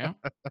wanted me to.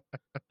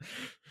 Do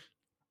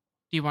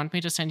you want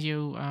me to send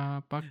you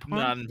bug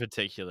porn? Not in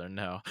particular,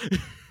 no.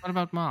 What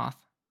about moth?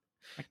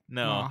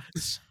 No.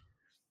 Moths.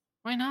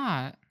 Why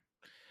not?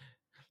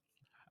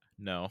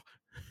 No.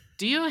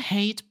 Do you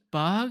hate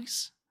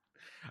bugs?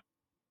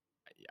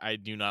 I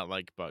do not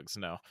like bugs,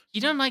 no. You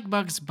don't like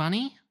Bugs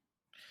Bunny?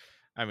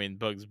 I mean,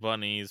 Bugs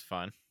Bunny is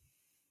fun.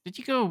 Did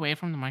you go away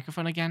from the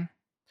microphone again?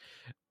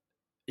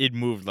 It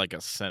moved like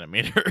a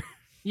centimeter.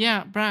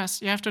 Yeah,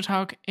 Brass, you have to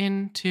talk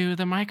into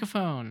the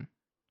microphone.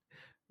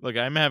 Look,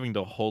 I'm having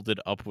to hold it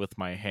up with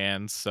my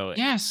hands, so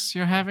Yes,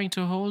 you're having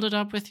to hold it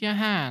up with your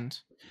hand.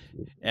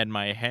 and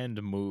my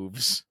hand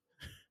moves.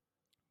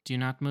 Do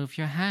not move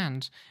your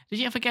hand. Did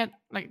you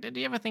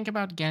ever think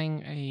about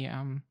getting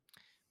a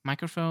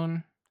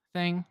microphone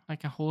thing,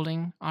 like a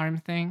holding arm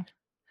thing?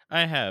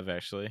 I have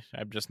actually.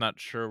 I'm just not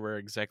sure where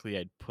exactly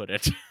I'd put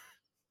it.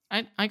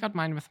 I got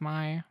mine with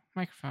my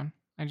microphone.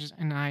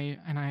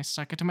 I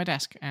stuck it to my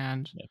desk,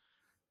 and Yeah.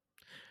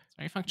 it's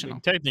very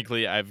functional.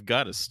 Technically, I've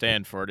got a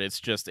stand for it.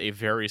 It's just a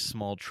very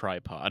small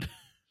tripod.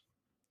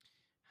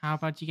 How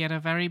about you get a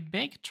very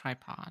big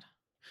tripod?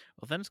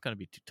 Well, then it's gonna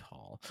be too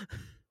tall.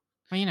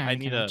 Well, you know, I you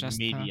need can a adjust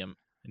medium.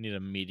 I need a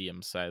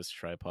medium-sized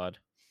tripod.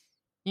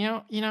 You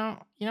know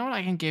what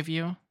I can give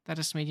you that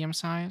is medium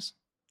size.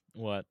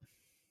 What?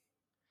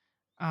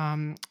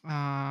 Um,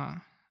 uh,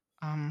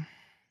 um.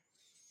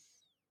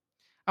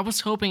 I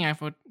was hoping I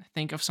would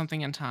think of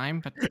something in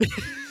time, but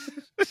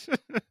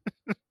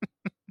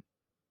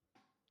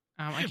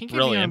I can give you a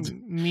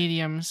Brilliant.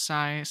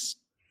 medium-sized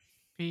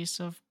piece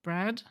of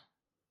bread.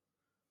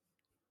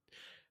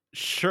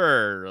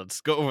 Sure,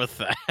 let's go with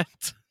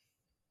that.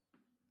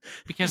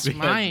 Because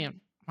Because-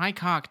 my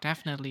cock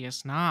definitely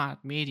is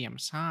not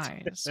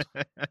medium-sized.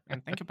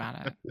 And think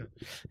about it.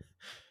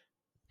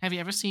 Have you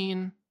ever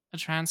seen a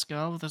trans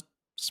girl with a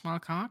small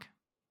cock?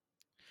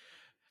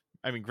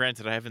 I mean,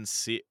 granted, I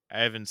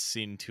haven't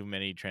seen too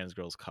many trans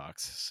girls'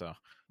 cocks, so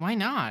Why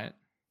not?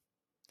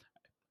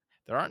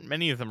 there aren't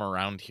many of them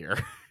around here.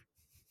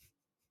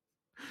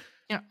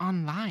 Yeah,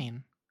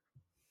 online.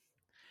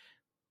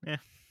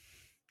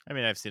 I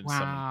mean, I've seen some.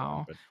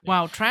 Wow. But, yeah.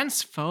 Wow,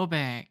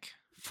 transphobic.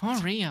 For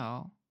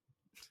real.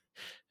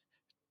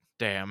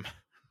 Damn.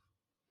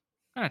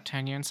 I'm gonna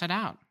turn you inside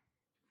out.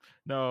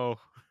 No,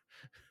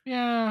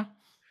 Yeah.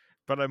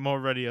 but I'm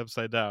already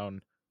upside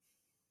down.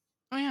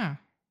 Oh yeah.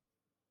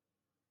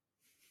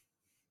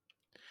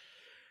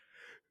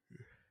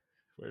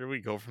 Where do we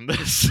go from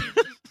this?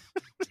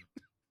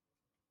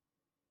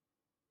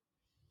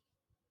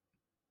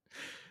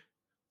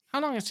 How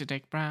long is your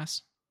dick,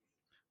 Brass?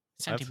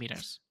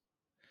 Centimeters.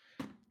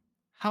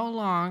 How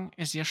long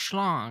is your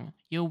schlong,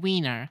 your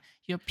wiener,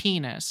 your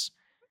penis,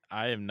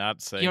 I am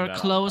not saying your that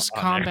close on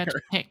combat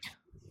air. pick?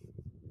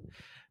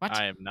 What?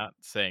 I am not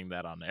saying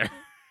that on air.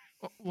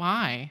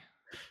 Why?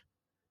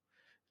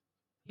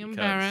 You Because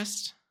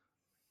embarrassed?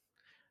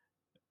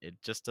 it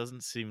just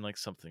doesn't seem like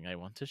something I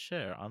want to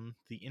share on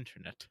the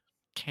internet.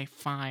 Okay,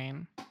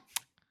 fine.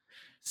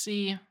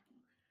 See,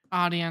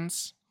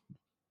 audience,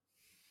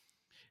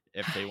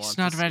 If they want, he's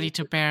not see ready it,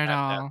 to they're bear it gonna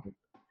have to all. ask me-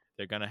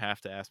 They're gonna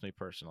have to ask me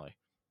personally.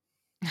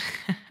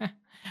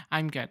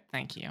 I'm good,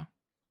 thank you.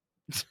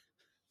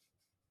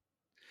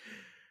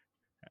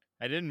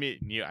 I didn't mean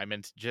you. I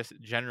meant just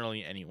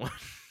generally anyone.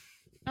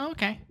 Oh,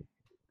 okay.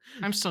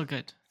 I'm still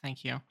good,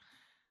 thank you.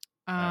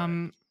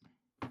 Alright.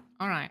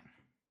 All right.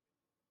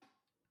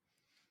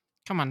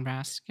 Come on,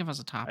 Brass, give us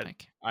a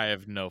topic. I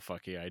have no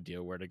fucking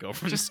idea where to go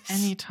from Just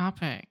this. any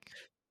topic.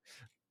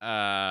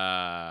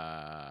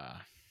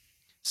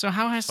 So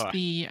how has Fuck.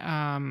 the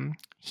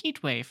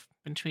heat wave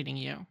been treating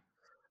you?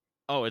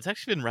 Oh, it's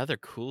actually been rather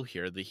cool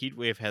here. The heat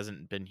wave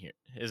hasn't been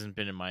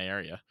in my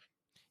area.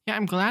 Yeah,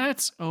 I'm glad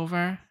it's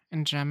over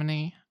in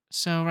Germany.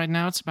 So right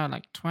now it's about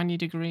like 20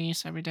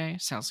 degrees every day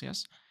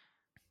Celsius,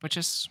 which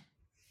is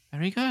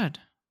very good.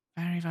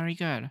 Very, very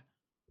good.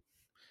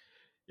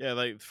 Yeah,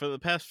 like for the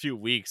past few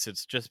weeks,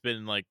 it's just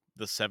been like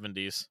the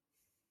 70s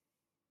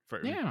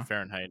for Yeah.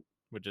 Fahrenheit,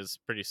 which is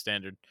pretty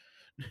standard.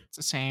 It's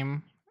the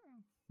same.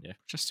 Yeah.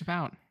 Just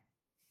about.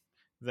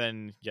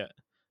 Then, yeah.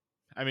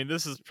 I mean,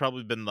 this has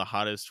probably been the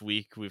hottest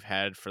week we've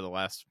had for the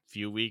last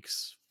few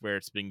weeks, where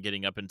it's been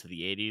getting up into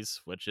the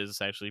 80s, which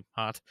is actually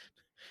hot,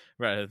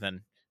 rather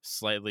than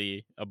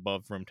slightly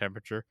above room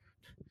temperature.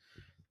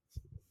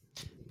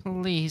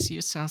 Please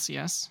use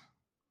Celsius.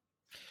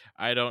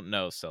 I don't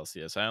know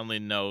Celsius. I only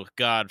know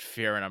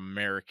God-fearing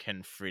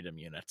American freedom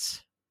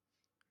units.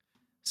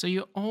 So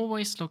you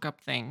always look up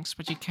things,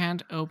 but you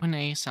can't open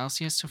a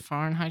Celsius to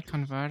Fahrenheit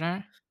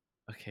converter?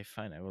 Okay,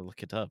 fine. I will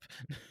look it up.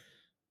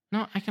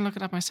 No, I can look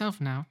it up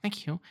myself now.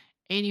 Thank you.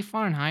 80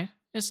 Fahrenheit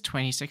is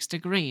 26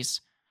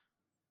 degrees,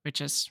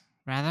 which is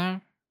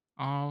rather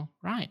all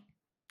right.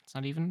 It's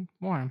not even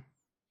warm.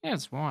 Yeah,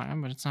 it's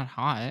warm, but it's not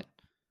hot.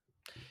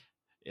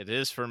 It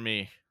is for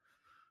me.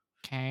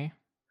 Okay.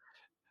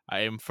 I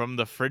am from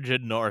the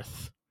frigid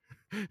north.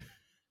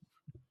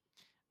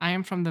 I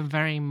am from the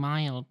very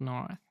mild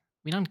north.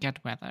 We don't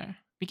get weather.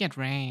 We get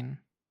rain.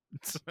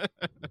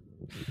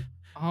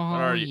 Oh,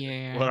 What are you?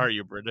 yeah. What are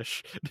you,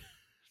 British?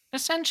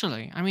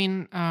 Essentially. I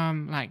mean,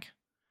 like,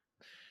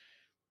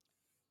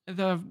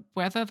 the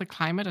weather, the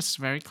climate is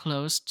very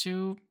close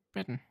to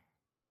Britain.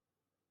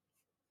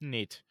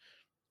 Neat.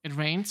 It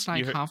rains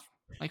like You heard-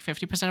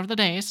 50% of the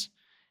days.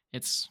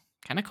 It's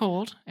kind of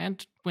cold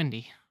and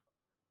windy.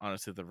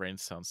 Honestly, the rain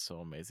sounds so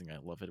amazing. I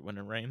love it when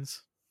it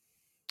rains.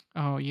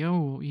 Oh,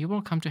 you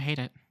will come to hate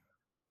it.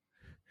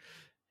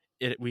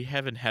 We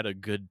haven't had a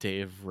good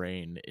day of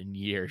rain in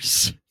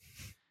years.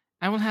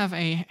 I will have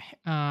a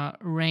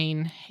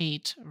rain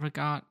hate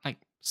regard like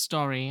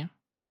story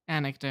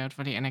anecdote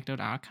for the anecdote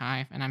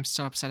archive, and I'm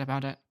still upset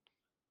about it.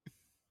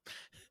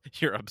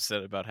 You're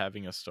upset about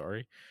having a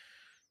story?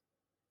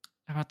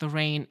 About the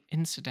rain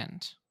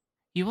incident.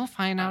 You will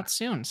find Ah. out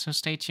soon, so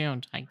stay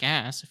tuned, I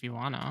guess, if you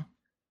wanna.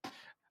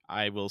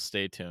 I will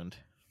stay tuned.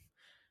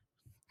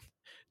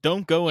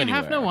 Don't go You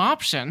anywhere. have no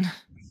option.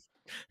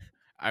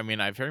 I mean,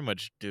 I very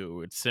much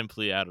do. It's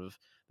simply out of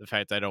the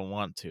fact I don't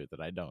want to that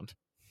I don't.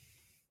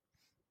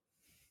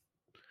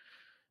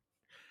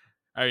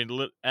 I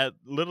mean, at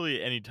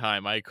literally any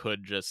time, I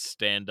could just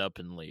stand up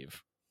and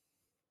leave.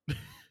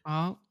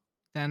 Well,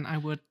 then I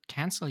would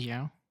cancel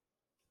you.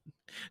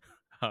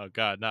 Oh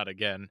God, not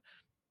again.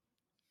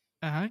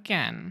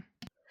 Again.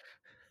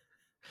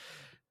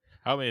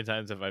 How many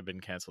times have I been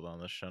canceled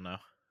on this show now?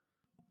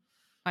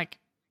 Like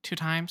 2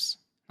 times?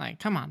 Like,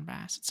 come on,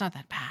 Bass. It's not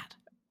that bad.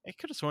 I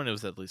could have sworn it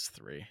was at least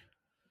 3.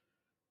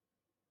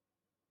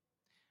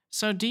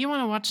 So, do you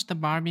want to watch the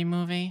Barbie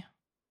movie?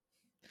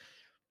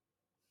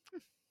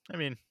 I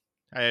mean,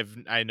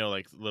 I know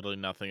like literally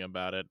nothing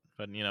about it,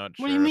 but you know,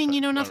 What do you mean you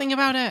know nothing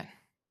about it?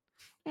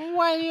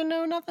 Why do you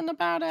know nothing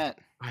about it?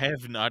 I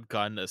have not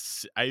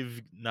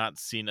I've not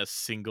seen a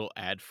single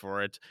ad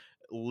for it.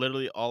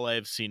 Literally, all I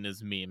have seen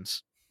is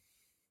memes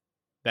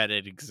that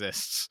it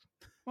exists.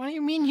 What do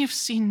you mean you've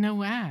seen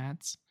no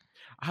ads?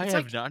 I It's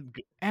have like not.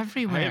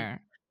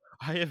 everywhere.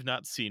 I have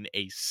not seen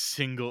a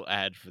single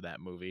ad for that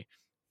movie.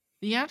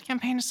 The ad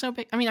campaign is so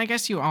big. I mean, I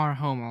guess you are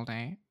home all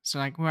day. So,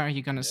 like, where are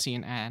you going to Yeah. see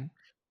an ad?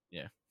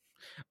 Yeah.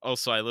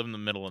 Also, I live in the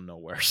middle of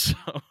nowhere, so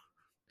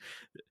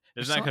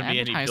there's not Still going to be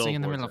any advertising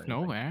in the billboards middle or of anything.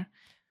 nowhere.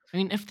 I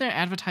mean, if they're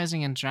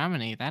advertising in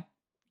Germany, that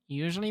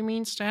usually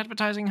means they're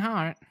advertising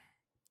hard.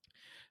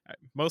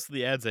 Most of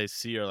the ads I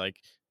see are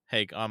like,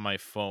 "Hey, on my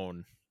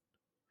phone."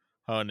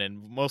 Oh, and then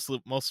most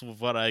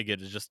of what I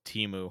get is just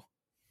Temu.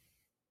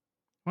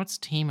 What's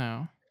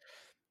Timo?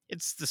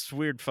 It's this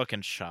weird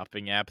fucking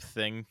shopping app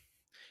thing.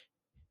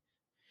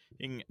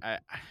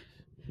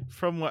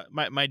 From what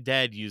my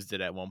dad used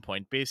it at one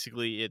point.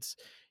 Basically, it's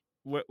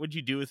what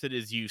you do with it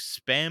is you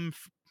spam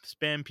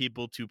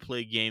people to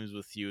play games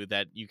with you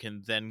that you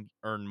can then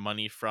earn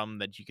money from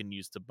that you can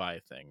use to buy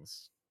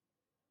things.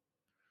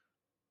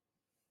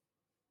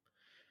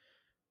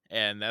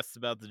 And that's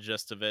about the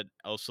gist of it.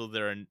 Also,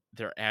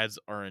 their ads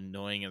are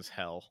annoying as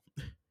hell.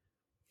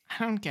 I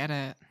don't get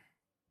it.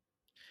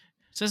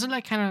 So is it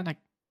like kind of like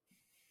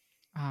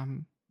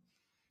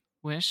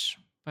Wish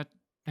but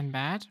in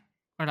bad,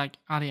 or like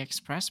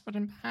AliExpress but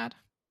in bad?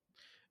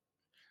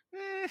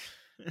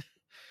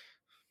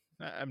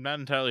 I'm not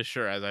entirely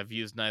sure, as I've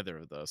used neither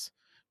of those.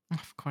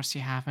 Of course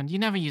you haven't. You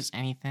never use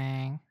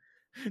anything.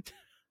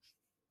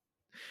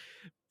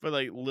 But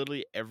like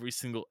literally every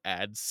single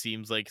ad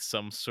seems like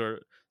something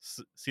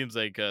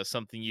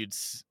you'd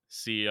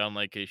see on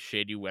like a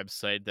shady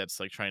website that's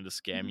like trying to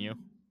scam you.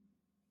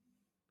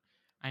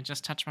 I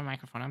just touched my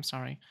microphone. I'm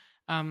sorry.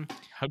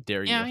 How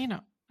dare Yeah, you? you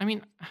know, I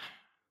mean,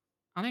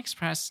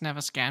 AliExpress never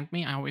scammed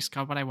me. I always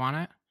got what I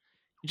wanted.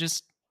 You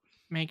just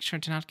make sure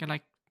to not get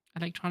like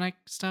electronic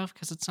stuff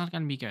because it's not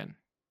gonna be good.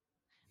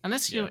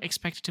 Unless you Yeah.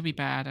 expect it to be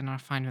bad and are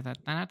fine with it,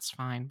 then that's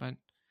fine. But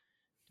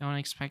don't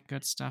expect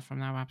good stuff from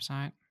that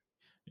website.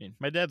 I mean,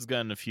 my dad's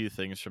gotten a few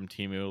things from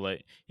Temu.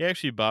 Like he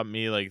actually bought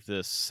me like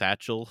this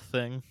satchel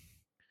thing.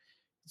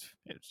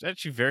 It's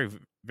actually very,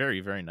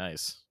 very, very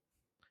nice.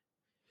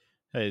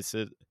 Hey,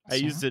 so I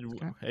So, used it.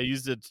 okay. I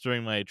used it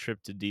during my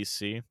trip to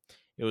DC.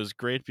 It was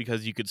great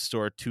because you could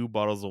store 2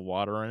 bottles of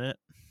water in it.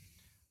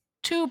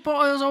 2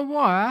 bottles of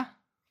water?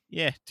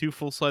 Yeah, 2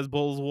 full-size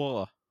bottles of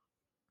water.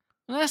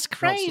 That's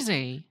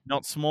crazy.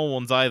 Not small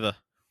ones either.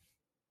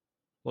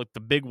 Like the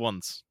big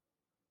ones.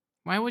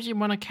 Why would you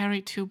want to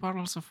carry 2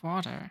 bottles of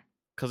water?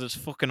 Because it's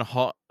fucking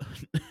hot.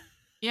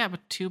 Yeah,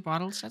 but 2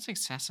 bottles? That's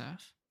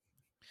excessive.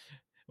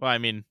 Well, I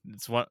mean,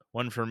 it's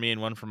one for me and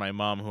one for my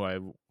mom, who I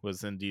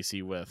was in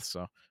DC with.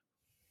 So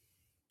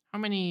How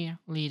many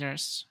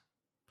liters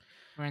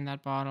were in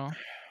that bottle?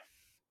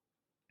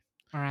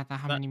 Or rather,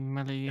 how many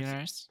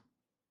milliliters?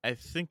 I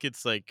think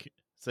it's like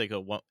they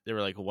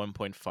were like a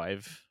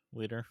 1.5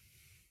 liter.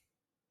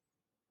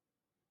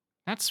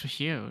 That's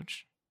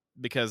huge.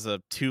 Because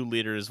 2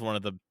 liters is one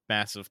of the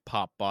massive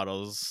pop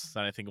bottles,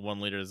 and I think 1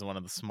 liter is one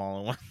of the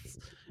smaller ones.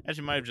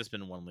 Actually, it might have just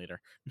been 1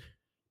 liter.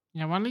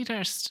 Yeah, 1 liter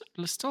is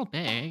still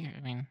big. I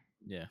mean,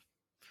 Yeah.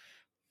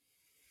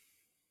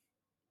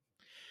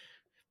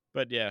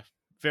 But yeah,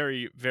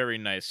 very, very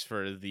nice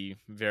for the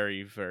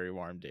very, very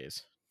warm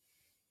days.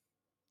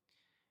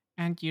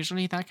 and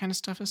usually that kind of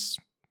stuff is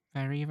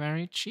very,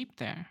 very cheap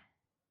there.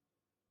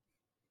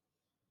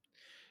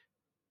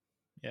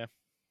 Yeah.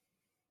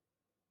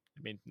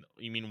 I mean,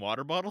 you mean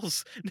water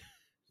bottles?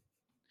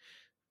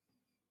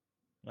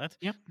 What?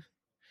 Yep.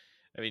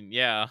 I mean,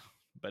 yeah,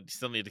 but you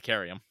still need to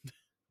carry them.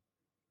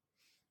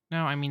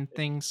 No, I mean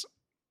things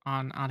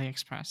on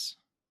AliExpress.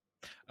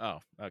 Oh,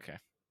 okay.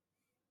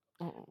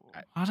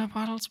 Water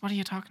bottles? What are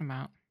you talking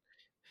about?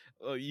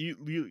 Oh, you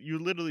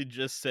literally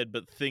just said,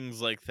 but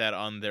things like that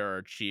on there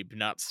are cheap,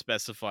 not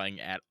specifying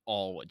at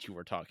all what you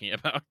were talking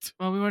about.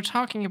 Well, we were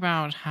talking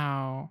about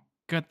how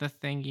good the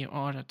thing you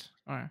ordered,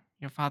 or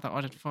your father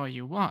ordered for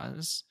you,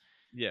 was.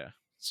 Yeah,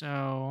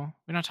 So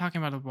we're not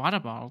talking about the water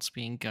bottles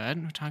being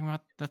good. We're talking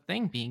about the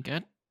thing being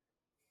good.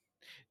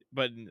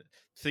 but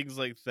things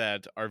like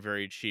that are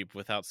very cheap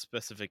without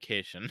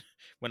specification.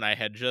 When I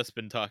had just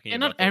been talking Yeah,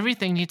 not about the,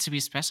 everything needs to be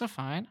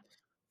specified.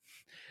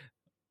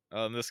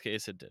 in this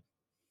case, it did.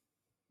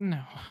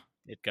 No.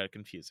 It got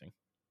confusing.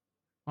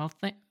 Well,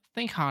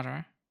 think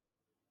harder.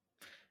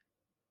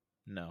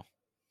 No.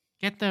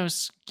 Get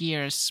those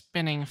gears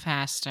spinning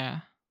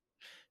faster.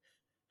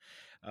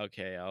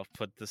 Okay, I'll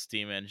put the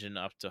steam engine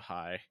up to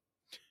high.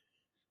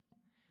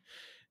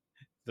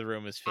 The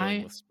room is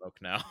filling with smoke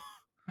now.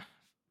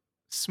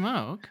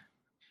 Smoke?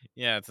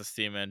 Yeah, it's a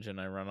steam engine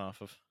I run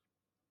off of.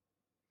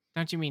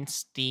 Don't you mean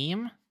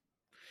steam?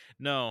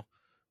 No,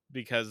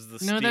 because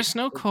the No, there's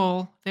no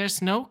coal.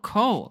 There's no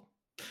coal.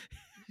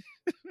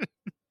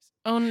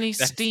 Only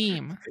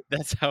steam.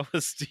 That's how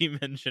a steam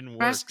engine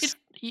works.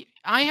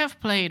 I have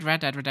played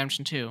Red Dead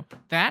Redemption 2.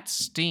 That's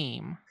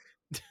steam.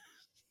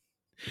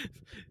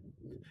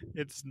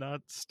 It's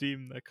not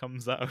steam that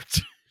comes out.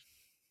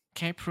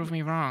 Okay, prove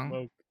me wrong.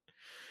 Smoke.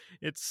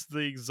 It's the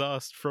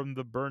exhaust from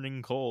the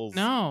burning coals.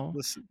 No,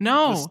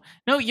 no,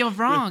 you're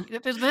wrong.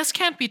 This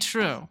can't be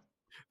true.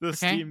 The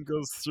steam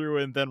goes through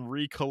and then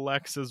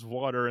recollects as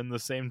water in the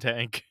same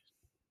tank.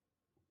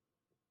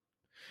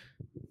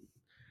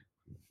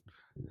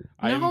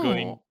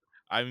 No.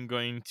 I'm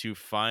going to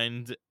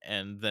find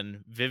and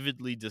then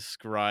vividly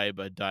describe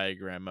a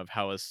diagram of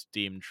how a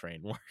steam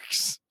train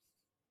works.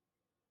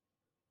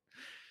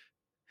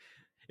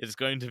 It's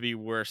going to be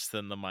worse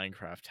than the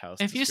Minecraft house.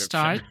 If you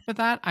start with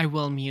that, I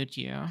will mute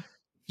you.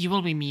 You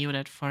will be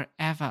muted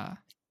forever.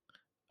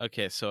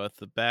 Okay, so at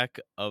the back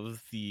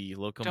of the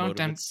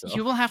locomotive itself...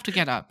 You will have to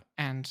get up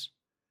and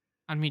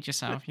unmute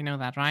yourself. You know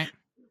that, right?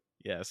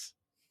 Yes.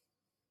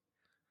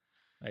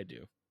 I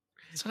do.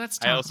 So let's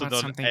talk about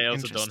something I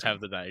also interesting. don't have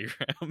the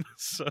diagram,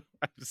 so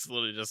I'm just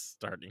literally just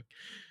starting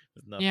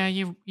with nothing. Yeah,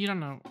 you don't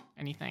know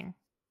anything.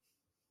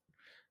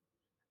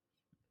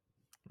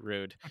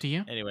 Rude. Do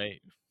you? Anyway,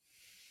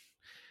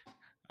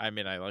 I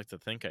mean, I like to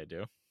think I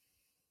do.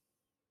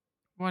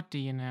 What do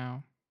you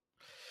know?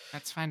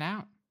 Let's find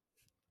out.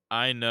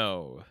 I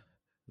know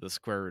the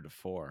square root of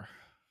 4.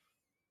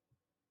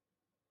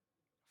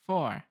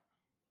 4.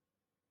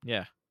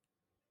 Yeah.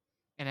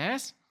 It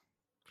is?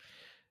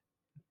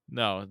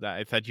 No,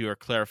 I thought you were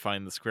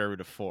clarifying the square root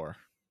of 4.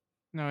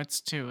 No,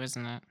 it's 2,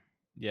 isn't it?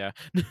 Yeah.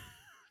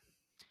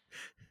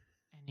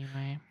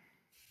 Anyway.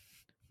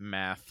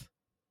 Math.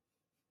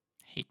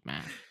 Hate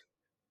math.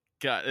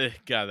 God,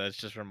 that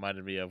just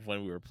reminded me of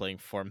when we were playing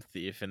Form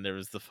Thief and there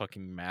was the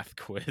fucking math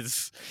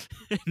quiz.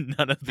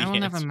 None of the I will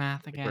never answers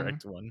math were the again.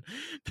 correct one.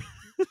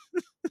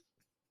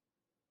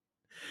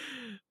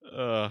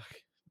 Ugh.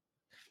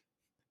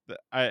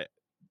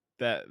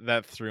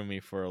 That threw me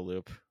for a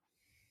loop.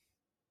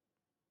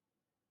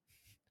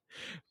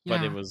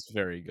 But it was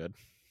very good.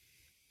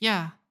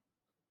 Yeah.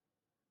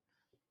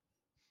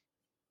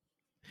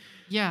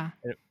 Yeah.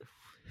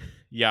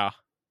 Yeah.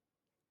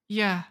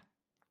 Yeah.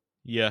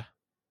 Yeah.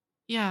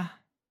 Yeah.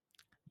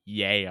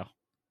 Yeah.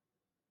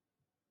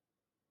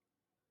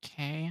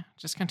 Okay,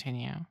 just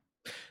continue.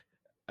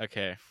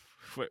 Okay.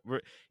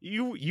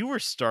 You were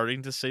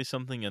starting to say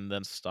something and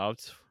then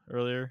stopped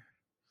earlier.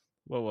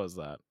 What was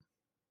that?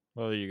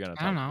 What were you going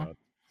to talk about?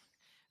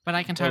 But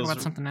I can talk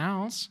about something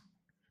else.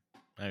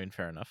 I mean,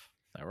 fair enough.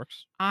 That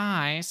works.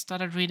 I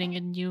started reading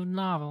a new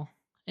novel,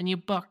 a new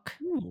book.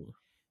 Ooh.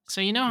 So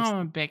you know how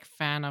I'm a big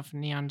fan of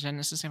Neon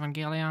Genesis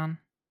Evangelion?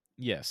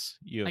 Yes,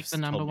 you have like the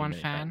number one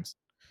fan. Times.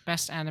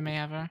 Best anime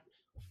ever.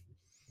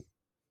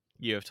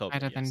 You have told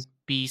Better me. than Yes.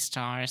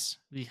 Beastars.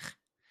 Ugh.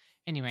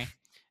 Anyway,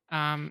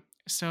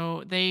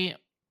 so they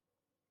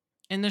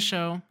in the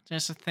show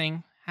there's a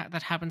thing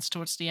that happens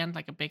towards the end,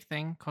 like a big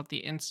thing called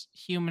the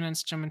Human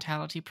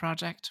Instrumentality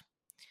Project.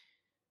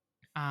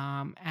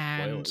 And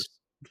Spoilers.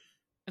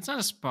 It's not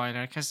a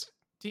spoiler because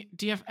do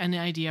you have any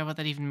idea what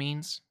that even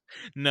means?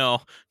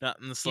 No,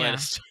 not in the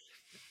slightest.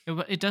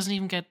 Yeah. It doesn't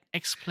even get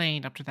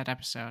explained up to that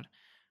episode.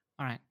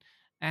 All right.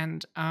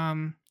 And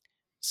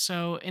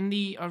so in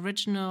the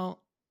original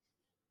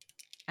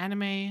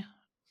anime,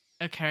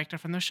 a character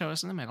from the show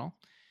is in the middle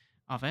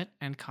of it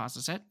and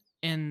causes it.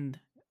 In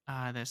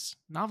this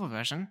novel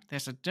version,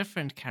 there's a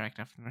different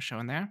character from the show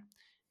in there,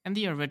 and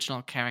the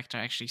original character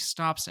actually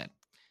stops it.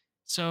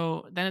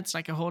 So then it's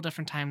like a whole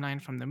different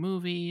timeline from the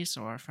movies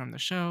or from the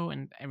show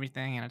and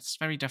everything, and it's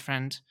very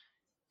different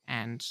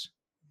and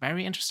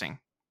very interesting.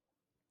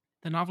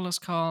 The novel is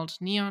called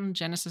Neon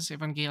Genesis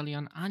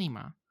Evangelion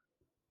Anima.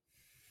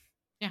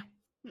 Yeah.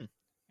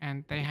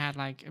 And they had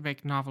like a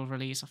big novel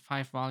release of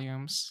 5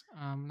 volumes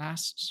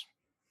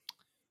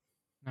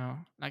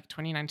like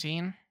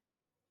 2019.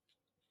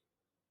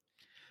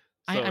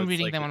 So I'm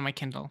reading them on my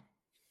Kindle.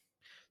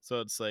 So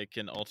it's like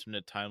an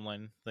alternate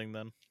timeline thing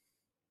then?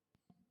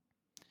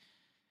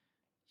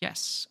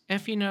 Yes,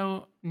 if you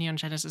know Neon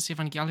Genesis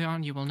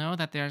Evangelion, you will know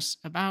that there's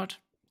about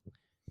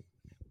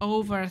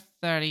over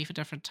 30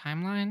 different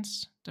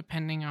timelines,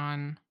 depending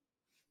on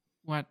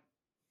what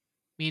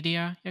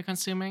media you're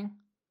consuming.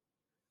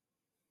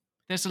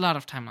 There's a lot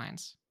of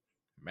timelines.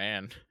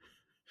 Man,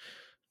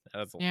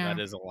 Yeah. that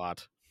is a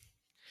lot.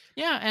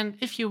 Yeah, and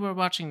if you were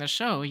watching the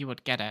show, you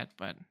would get it,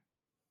 but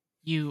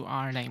you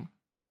are lame.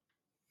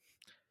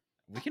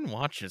 We can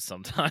watch it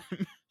sometime.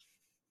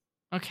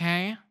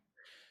 Okay.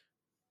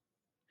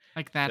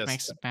 Like, that Just-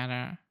 makes it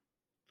better.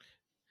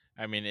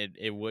 I mean,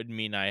 it would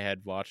mean I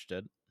had watched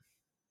it.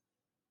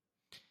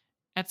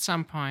 At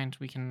some point,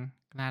 we can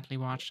gladly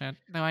watch it.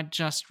 Though I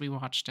just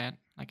rewatched it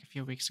like a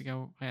few weeks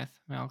ago with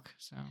Milk,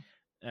 so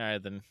All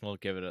right, then we'll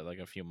give it like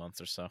a few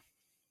months or so.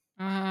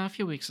 a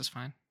few weeks is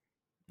fine.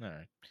 All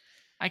right.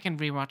 I can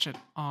rewatch it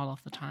all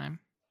of the time.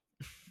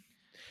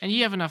 And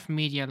you have enough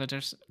media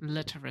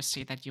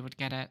literacy that you would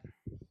get it.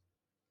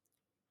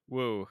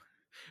 Woo.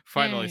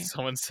 Finally, Yay.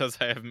 someone says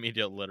I have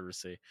media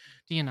literacy.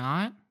 Do you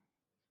not?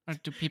 Or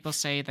do people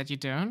say that you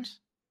don't?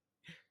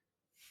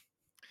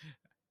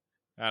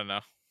 I don't know.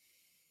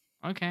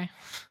 Okay.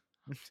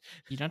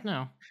 You don't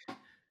know.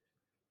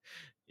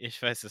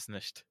 Ich weiß es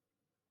nicht.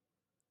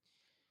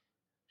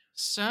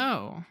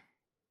 So,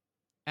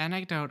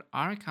 Anecdote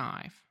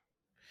Archive.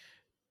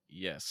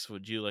 Yes.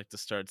 Would you like to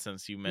start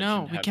since you mentioned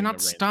No, we having a cannot rain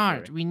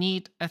start. story? We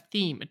need a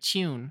theme, a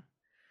tune.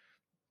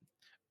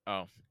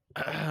 Oh.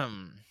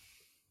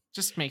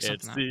 Just make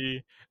It's something up.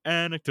 the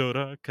Anecdote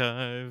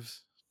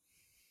Archives.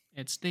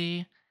 It's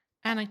the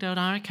Anecdote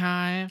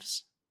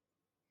Archives.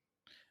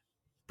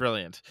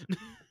 Brilliant.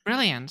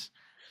 Brilliant.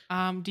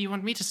 Do you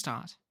want me to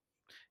start?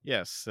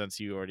 Yes,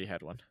 since you already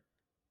had one.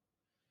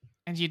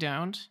 And you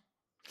don't?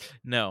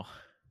 No.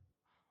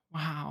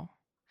 Wow.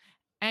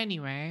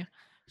 Anyway,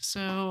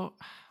 so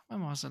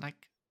when was it?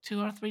 Like 2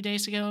 or 3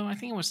 days ago? I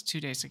think it was 2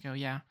 days ago,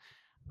 yeah.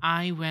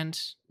 I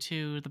went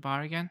to the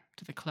bar again,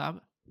 to the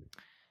club.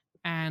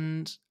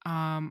 And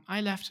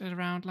I left at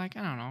around like,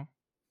 I don't know,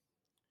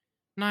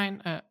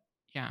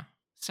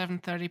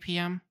 7:30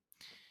 p.m.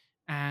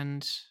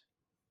 And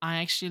I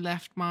actually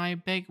left my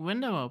big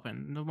window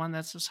open, the one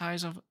that's the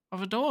size of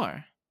a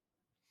door.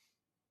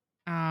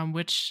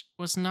 Which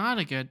was not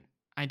a good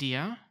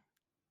idea.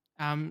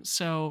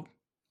 So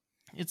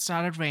it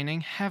started raining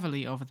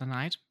heavily over the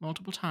night,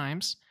 multiple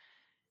times.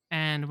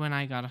 And when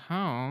I got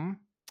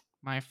home,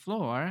 my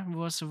floor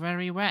was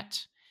very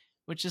wet,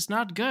 which is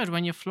not good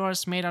when your floor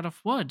is made out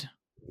of wood,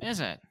 is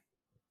it?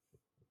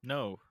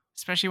 No.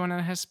 Especially when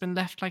it has been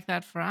left like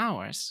that for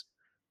hours.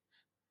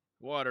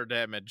 Water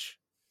damage.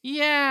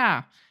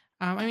 Yeah.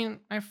 I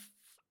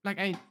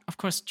of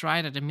course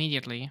dried it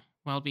immediately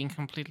while being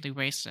completely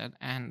wasted,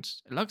 and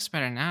it looks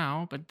better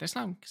now, but there's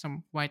now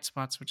some white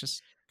spots, which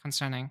is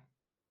concerning.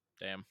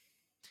 Damn.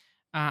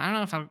 I don't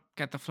know if I'll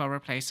get the floor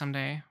replaced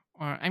someday,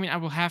 or I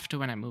will have to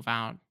when I move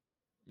out,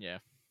 Yeah.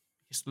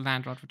 because the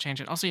landlord would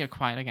change it. Also, you're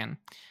quiet again.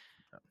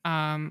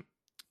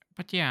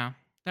 But yeah,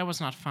 that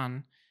was not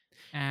fun,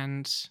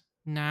 and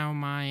now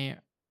my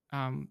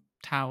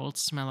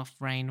towels smell of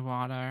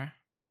rainwater.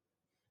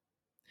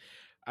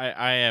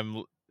 I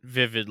am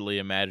vividly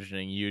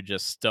imagining you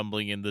just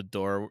stumbling in the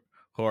door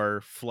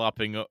or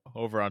flopping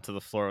over onto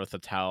the floor with a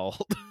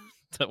towel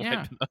to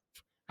Yeah. wipe it up.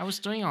 I was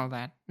doing all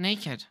that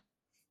naked.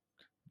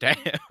 Damn.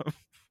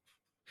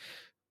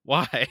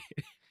 Why?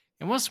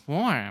 It was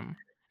warm.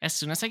 As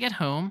soon as I get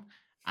home,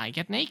 I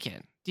get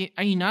naked.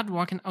 Are you not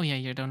walking? Oh yeah,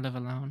 you don't live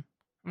alone.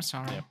 I'm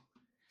sorry. Yeah.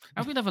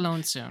 I'll be live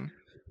alone soon.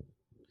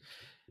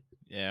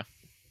 Yeah.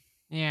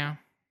 Yeah.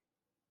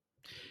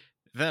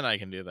 Then I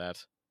can do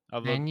that.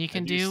 Although, And you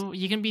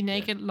can be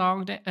naked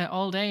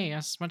all day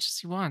as much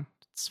as you want.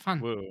 It's fun.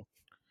 Woo.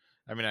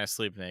 I mean, I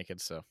sleep naked,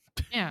 so.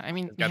 Yeah,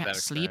 got that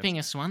sleeping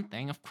is one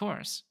thing, of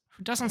course.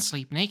 Who doesn't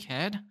sleep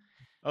naked?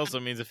 Also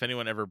means if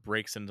anyone ever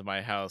breaks into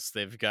my house,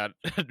 they've got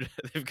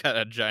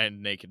a giant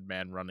naked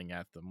man running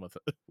at them with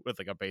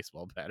like a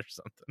baseball bat or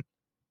something.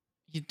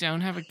 You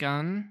don't have a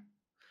gun?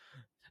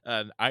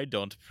 I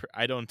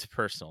don't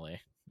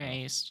personally.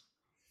 Based.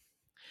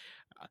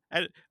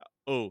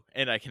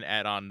 And I can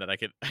add on that I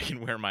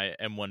can wear my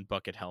M1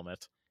 bucket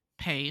helmet.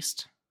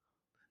 Paste.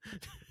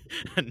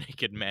 A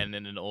naked man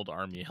in an old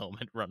army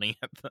helmet running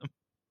at them.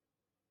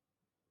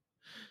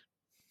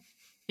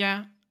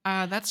 Yeah,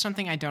 that's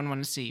something I don't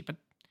want to see, but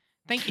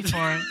thank you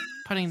for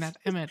putting that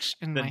image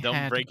in my Then don't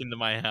head. break into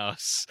my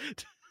house.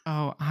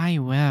 Oh, I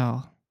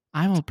will.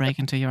 I will break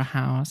into your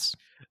house.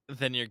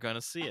 Then you're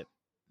gonna see it.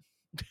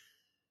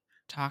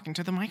 Talking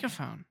to the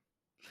microphone.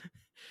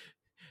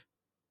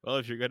 Well,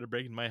 if you're gonna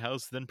break into my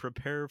house, then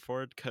prepare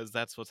for it, because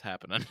that's what's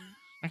happening.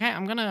 Okay,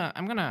 I'm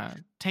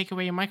gonna take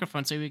away your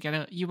microphone so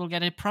you will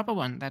get a proper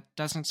one that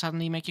doesn't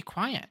suddenly make you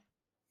quiet.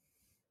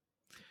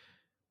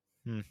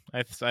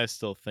 I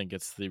still think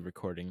it's the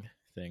recording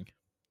thing.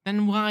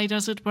 Then why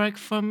does it work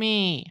for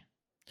me?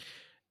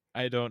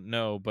 I don't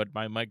know, but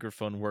my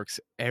microphone works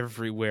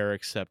everywhere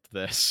except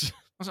this.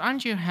 Also,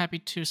 aren't you happy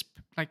to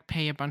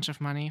pay a bunch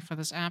of money for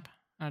this app?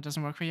 It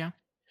doesn't work for you.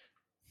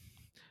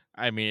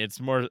 I mean, it's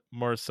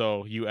more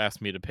so you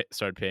asked me to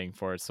start paying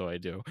for it, so I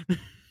do.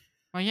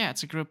 Well, yeah,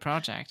 it's a group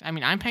project. I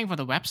mean, I'm paying for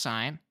the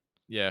website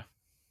Yeah.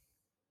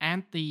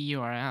 and the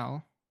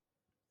URL.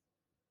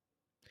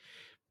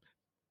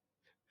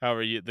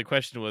 However, the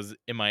question was,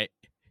 am I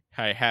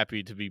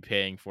happy to be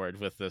paying for it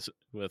with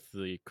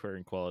the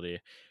current quality? I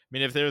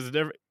mean, if there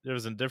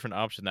was a different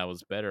option that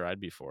was better, I'd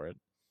be for it.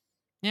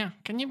 Yeah,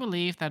 can you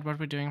believe that what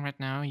we're doing right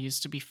now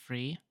used to be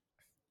free?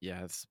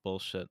 Yeah, it's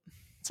bullshit.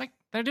 It's like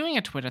they're doing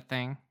a Twitter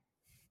thing.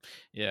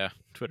 Yeah,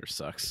 Twitter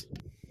sucks.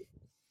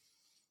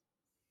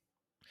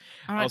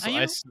 All right, Also,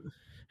 are you...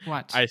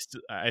 What?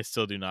 I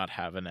still do not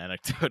have an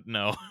anecdote.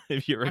 No,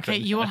 if you Okay,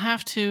 you will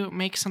have to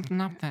make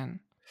something up then.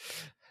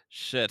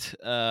 Shit.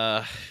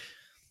 Let's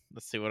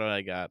see. What do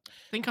I got?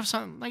 Think of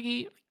something like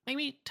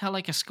maybe tell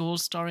like a school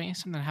story,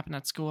 something that happened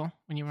at school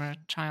when you were a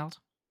child.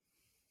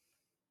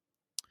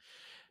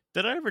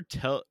 Did I ever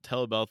tell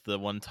about the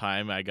one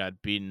time I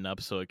got beaten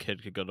up so a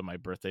kid could go to my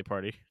birthday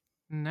party?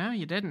 No,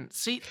 you didn't.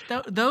 See,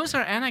 those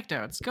are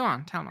anecdotes. Go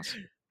on, tell us.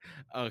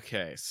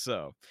 Okay,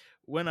 so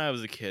when I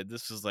was a kid,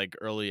 this was like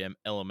early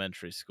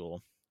elementary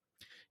school.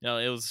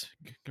 It was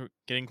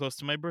getting close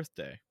to my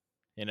birthday.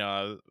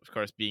 Of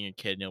course, being a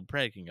kid,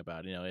 bragging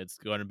about, it's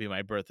going to be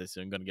my birthday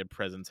soon. I'm going to get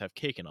presents, have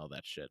cake, and all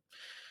that shit.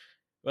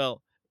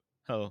 Well,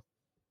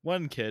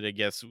 one kid, I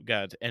guess,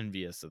 got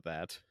envious of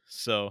that.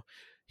 So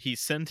he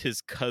sent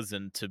his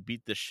cousin to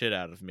beat the shit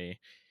out of me.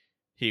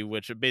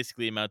 Which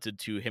basically amounted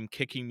to him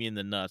kicking me in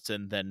the nuts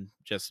and then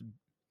just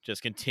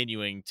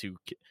continuing to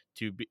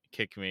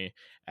kick me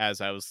as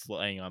I was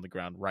laying on the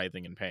ground,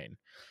 writhing in pain.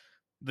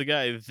 The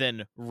guy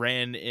then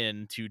ran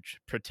in to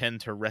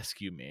pretend to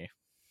rescue me.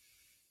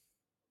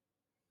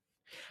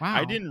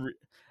 Wow.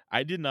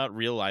 I did not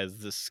realize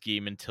this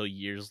scheme until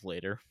years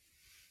later.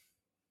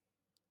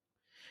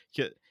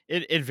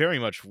 It very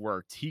much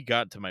worked. He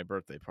got to my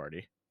birthday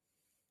party.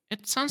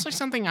 It sounds like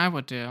something I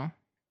would do.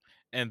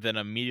 And then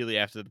immediately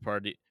after the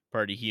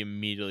party, he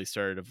immediately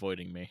started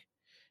avoiding me.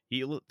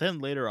 He then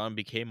later on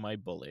became my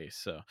bully.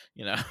 So,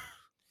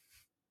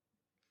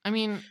 I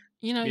mean,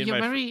 you're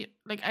very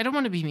like, I don't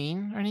want to be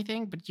mean or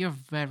anything, but you're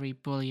very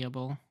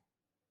bullyable.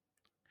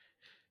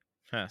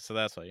 Huh, so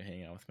that's why you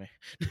hang out with me.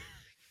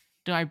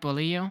 Do I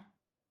bully you?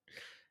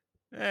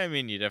 I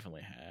mean, you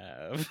definitely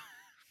have.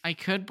 I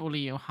could bully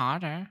you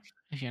harder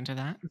if you're into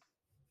that.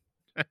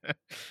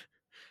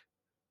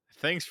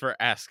 Thanks for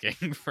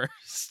asking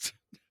first.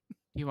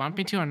 You want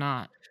me to or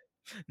not?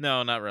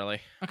 No, not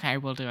really. Okay,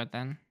 we'll do it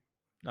then.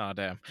 Oh,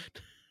 damn.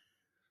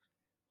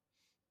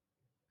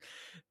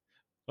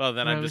 Well,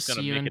 then I'm just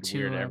going to make it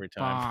weird every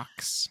time.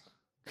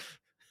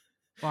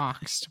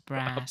 Boxed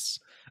brass.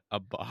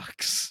 A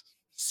box.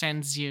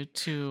 Sends you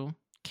to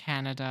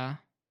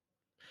Canada.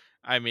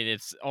 I mean,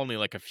 it's only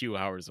like a few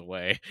hours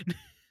away.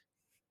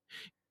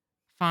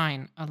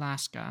 Fine,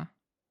 Alaska.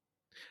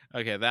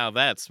 Okay, now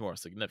that's more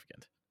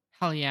significant.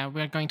 Hell yeah,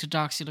 we're going to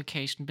dox your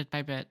location bit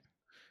by bit.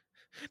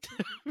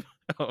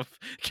 of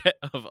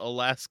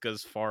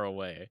Alaska's far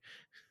away.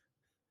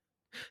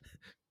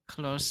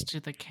 Close to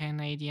the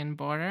Canadian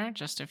border,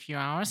 just a few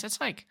hours. It's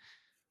like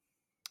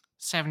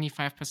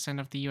 75%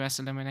 of the US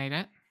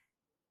eliminated.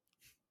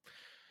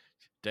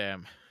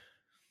 Damn.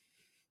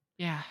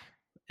 Yeah.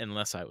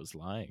 Unless I was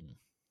lying.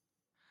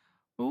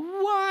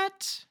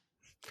 What?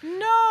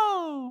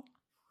 No!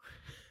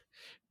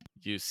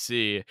 You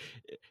see,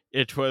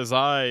 it was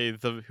I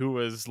who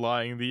was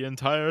lying the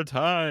entire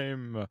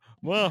time.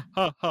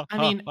 I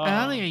mean,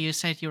 earlier you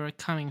said you were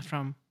coming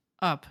from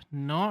up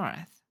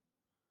north.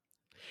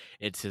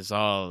 It is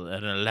all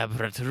an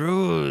elaborate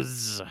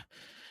ruse.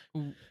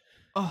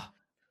 What?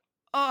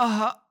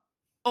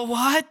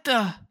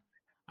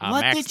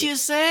 What did you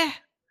say?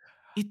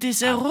 It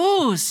is a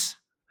ruse.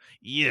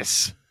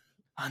 Yes.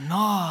 Oh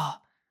no!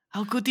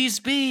 How could this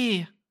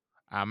be?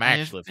 I'm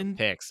actually from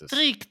Texas.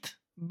 Tricked,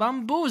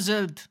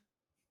 bamboozled,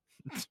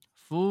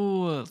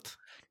 fooled.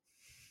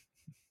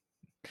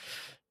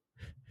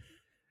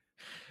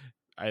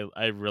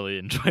 I really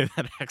enjoy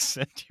that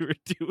accent you were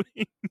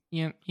doing.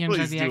 You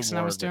enjoy the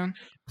accent I was doing?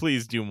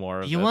 Please do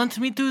more of it. You want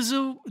me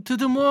to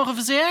do more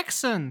of the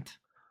accent?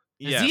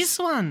 Yes. This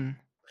one?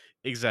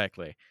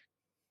 Exactly.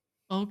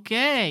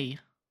 Okay.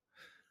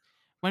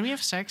 When we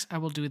have sex, I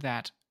will do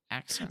that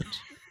accent.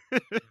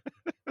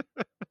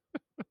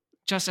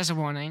 Just as a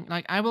warning.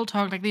 Like, I will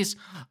talk like this.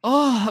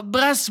 Oh,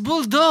 brass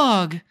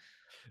bulldog.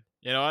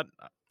 You know what?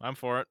 I'm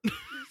for it.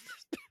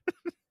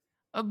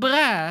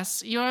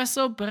 Brass, you are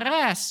so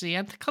brassy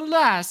and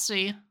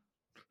classy.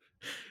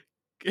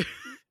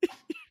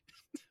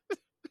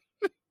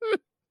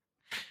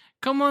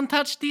 Come on,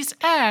 touch this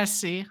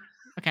assy.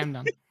 Okay, I'm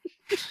done.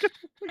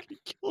 You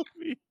killed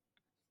me.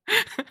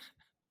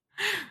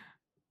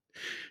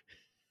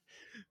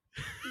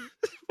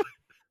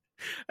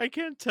 I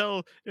can't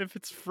tell if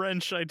it's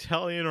French,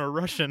 Italian, or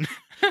Russian.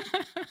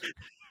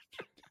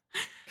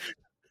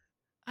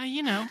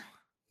 You know,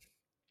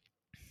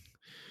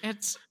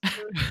 it's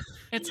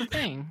a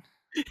thing.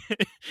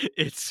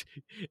 It's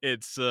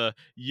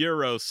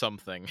Euro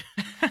something.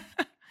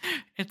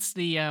 It's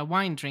the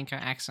wine drinker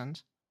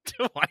accent.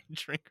 The wine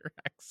drinker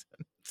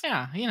accent.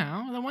 Yeah,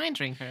 the wine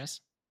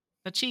drinkers,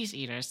 the cheese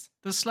eaters,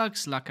 the slug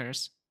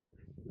sluckers,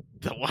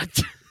 The what?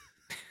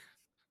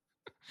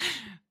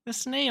 the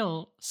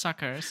snail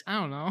suckers. I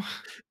don't know.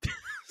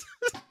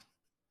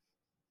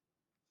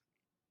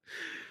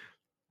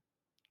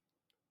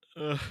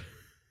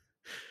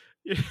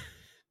 Yeah.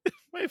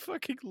 My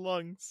fucking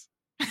lungs.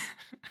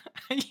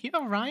 Are you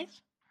alright?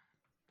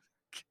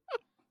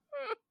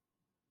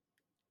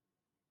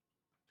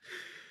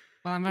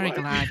 Well, I'm very Why?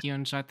 glad you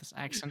enjoyed this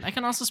accent. I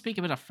can also speak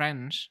a bit of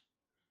French.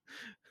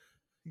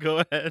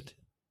 Go ahead.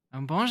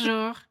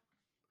 Bonjour.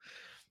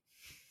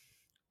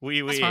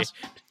 Oui, That's oui. fast.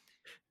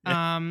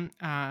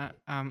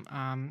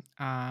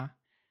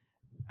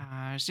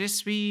 Je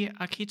suis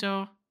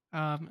Akito.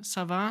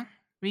 Ça va?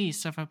 Oui,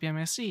 ça va bien,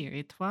 merci.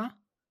 Et toi?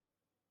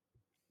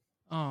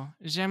 Oh,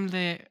 j'aime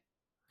les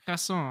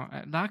croissants.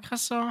 La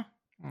croissant?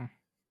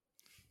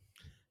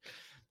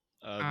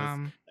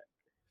 That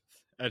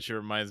actually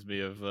reminds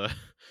me of of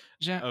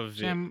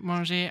J'aime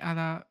manger à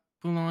la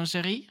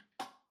boulangerie.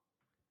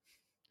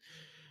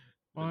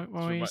 What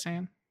were you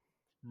saying?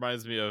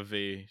 Reminds me of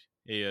a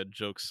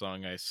joke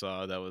song I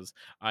saw that was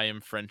 "I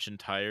am French and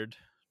tired."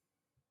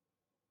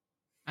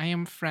 I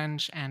am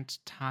French and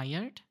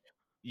tired?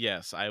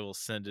 Yes, I will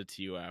send it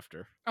to you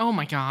after. Oh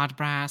my god,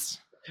 Brass.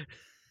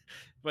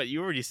 But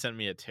you already sent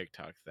me a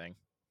TikTok thing.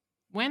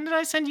 When did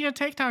I send you a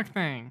TikTok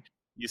thing?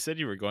 You said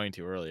you were going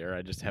to earlier.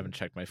 I just haven't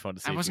checked my phone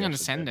to see. I wasn't going to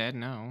send it,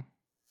 no.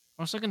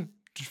 I was looking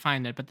to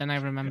find it, but then I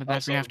remembered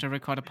that we have to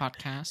record a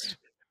podcast.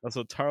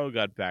 Also, Taro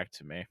got back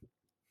to me.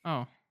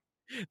 Oh.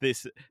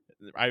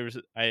 I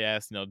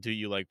asked, do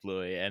you like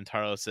Bluey? And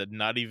Taro said,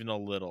 not even a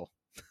little.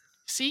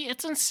 See,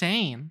 it's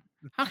insane.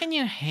 How can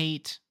you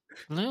hate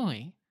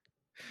Bluey?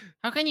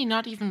 How can you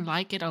not even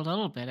like it a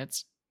little bit?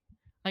 It's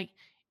like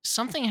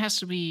something has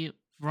to be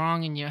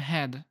wrong in your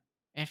head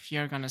if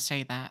you're going to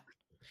say that.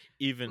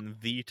 Even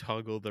the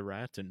Toggle the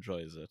Rat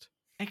enjoys it.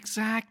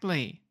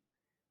 Exactly.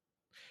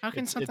 How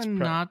can something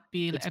not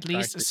be at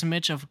least a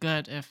smidge of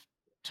good if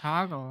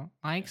Toggle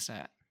likes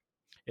it?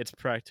 It's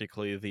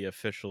practically the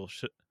official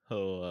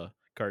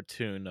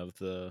cartoon of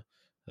the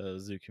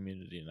zoo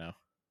community now.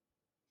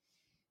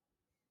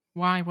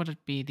 Why would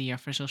it be the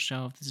official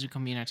show of the zoo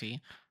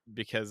community?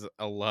 Because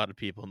a lot of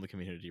people in the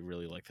community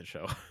really like the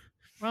show.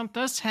 Well, it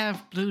does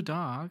have blue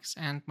dogs,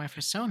 and my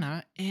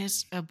persona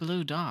is a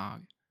blue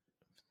dog.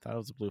 I thought it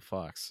was a blue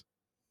fox.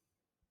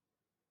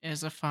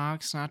 Is a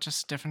fox not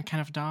just a different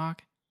kind of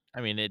dog?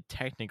 I mean, it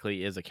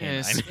technically is a canine.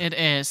 Yes, it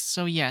is.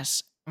 So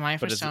yes, my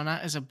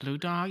persona is a blue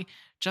dog,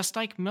 just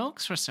like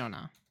Milk's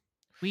persona.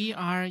 We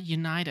are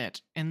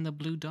united in the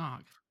blue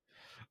dog.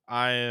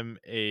 I am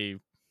a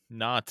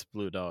not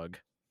blue dog.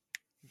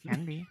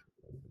 Can be.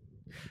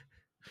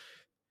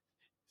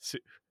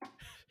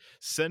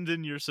 Send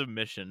in your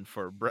submission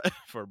for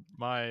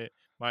my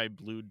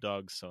blue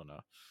dog Sona.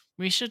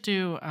 We should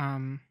do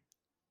a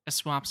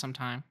swap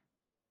sometime,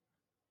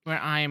 where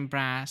I am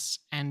Brass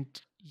and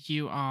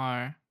you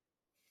are.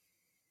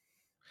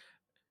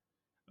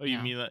 Oh, you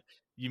mean that?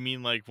 You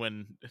mean like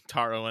when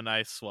Taro and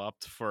I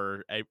swapped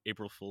for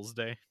April Fool's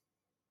Day?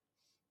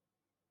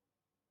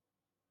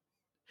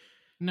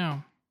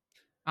 No,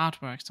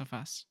 artworks of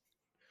us.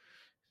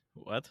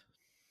 What?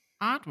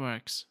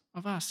 Artworks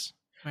of us.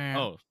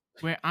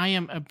 Where I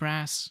am a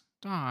brass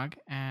dog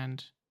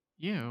and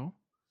you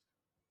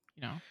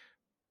know.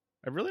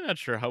 I'm really not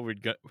sure how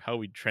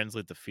we'd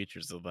translate the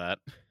features of that.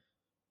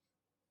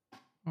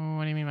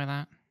 What do you mean by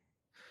that?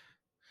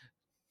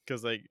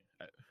 Because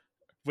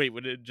wait,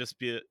 would it just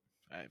be?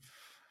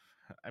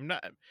 I'm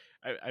not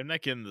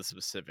getting the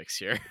specifics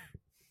here.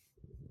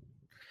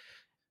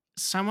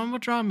 Someone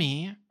would draw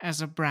me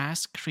as a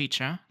brass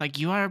creature, like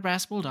you are a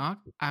brass bulldog.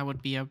 I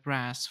would be a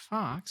brass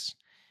fox,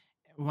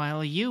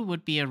 while you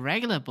would be a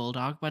regular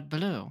bulldog but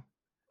blue.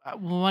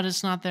 What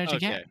is not there to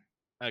get?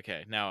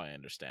 Okay, now I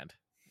understand.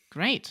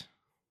 Great.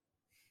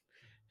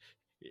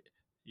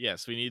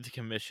 Yes, we need to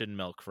commission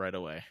Milk right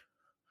away,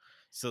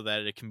 so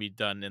that it can be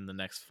done in the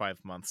next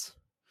 5 months.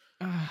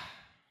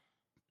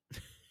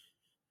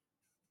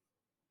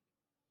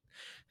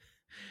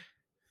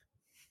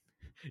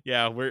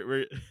 Yeah,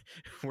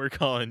 we're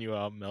calling you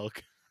out,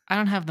 Milk. I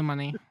don't have the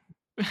money.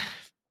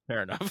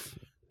 Fair enough.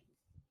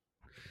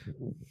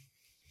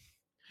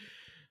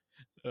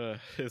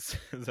 Is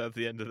that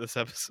the end of this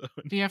episode?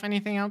 Do you have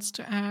anything else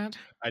to add?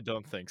 I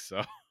don't think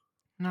so.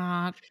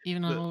 Not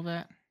even a little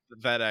bit.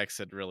 That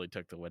accent really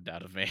took the wind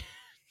out of me.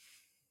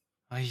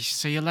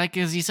 So you like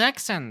this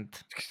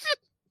accent?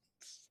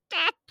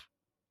 Stop!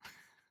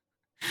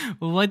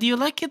 Why do you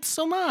like it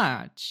so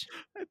much?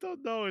 I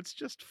don't know. It's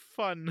just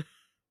fun.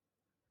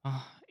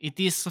 Oh, it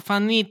is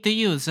funny to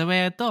you the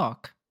way I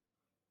talk.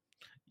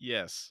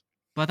 Yes.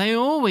 But I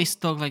always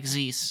talk like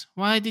this.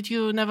 Why did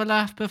you never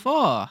laugh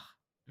before?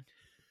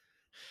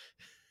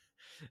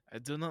 I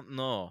do not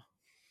know.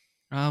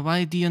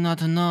 Why do you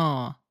not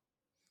know?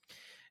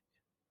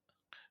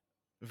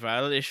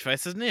 Weil ich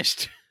weiß es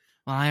nicht.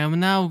 Well, I am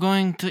now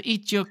going to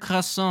eat your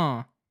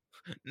croissant.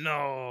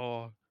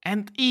 No.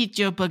 And eat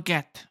your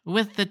baguette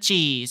with the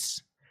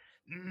cheese.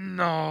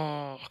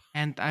 No.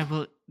 And I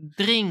will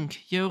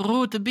drink your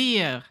root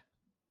beer.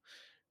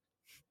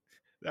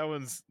 That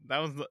one's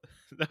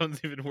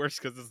even worse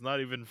because it's not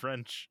even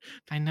French.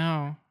 I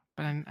know,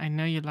 but I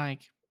know you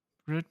like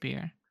root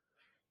beer.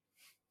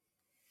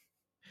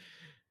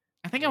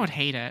 I think I would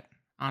hate it,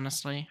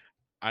 honestly.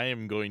 I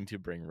am going to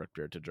bring root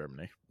beer to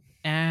Germany.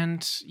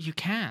 And you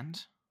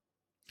can't.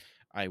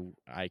 I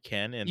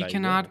can and You I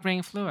cannot will.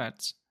 bring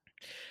fluids.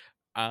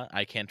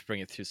 I can't bring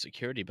it through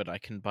security, but I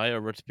can buy a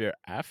root beer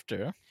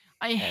after.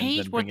 I then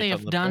hate what bring they it on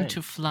have the done plane.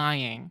 to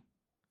flying.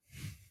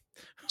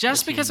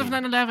 Just What do you because of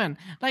mean? 9/11.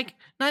 Like,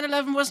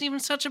 9/11 wasn't even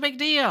such a big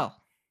deal.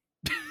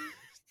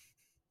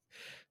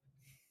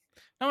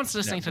 No one's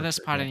listening to Never this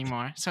part forget.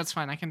 anymore, so it's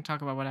fine. I can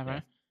talk about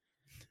whatever.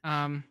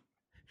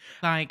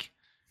 Like,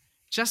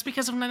 just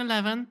because of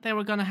 9/11, they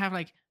were gonna have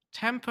like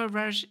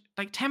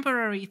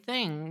temporary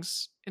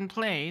things in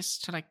place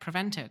to like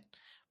prevent it.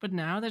 But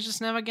now they're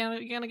just never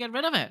gonna get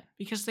rid of it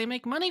because they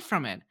make money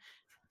from it.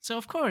 So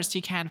of course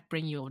you can't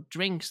bring your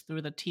drinks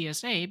through the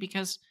TSA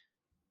because,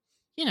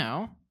 you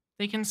know,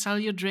 they can sell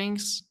you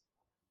drinks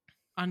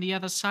on the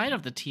other side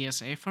of the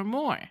TSA for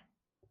more.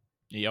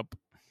 Yep.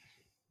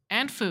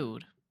 And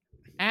food.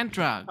 And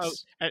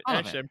drugs. All of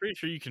Actually, it. I'm pretty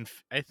sure you can.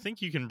 I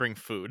think you can bring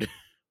food.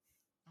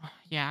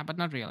 Yeah, but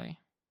not really.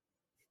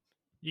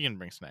 You can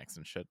bring snacks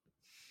and shit.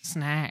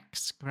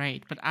 Snacks,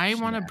 great. But I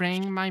want to Snacks.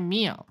 bring my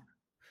meal.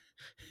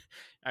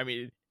 I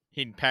mean,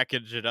 he'd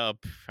package it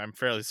up. I'm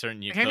fairly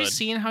certain you Have you could.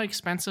 seen how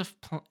expensive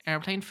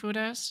airplane food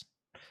is?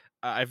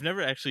 I've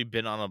never actually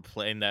been on a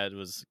plane that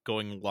was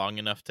going long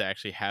enough to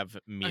actually have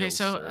meals. Okay,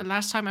 so served.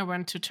 last time I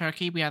went to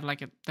Turkey, we had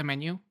like the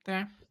menu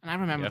there, and I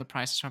remember Yeah. the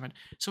prices from it.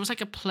 So it was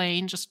like a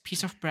plain, just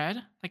piece of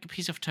bread, like a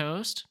piece of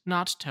toast,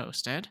 not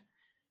toasted,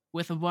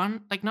 with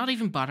one, like not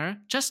even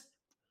butter, just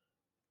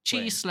cheese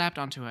Plain. slapped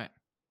onto it.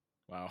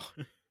 Wow.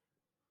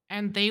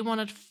 And they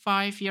wanted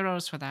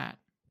 €5 for that.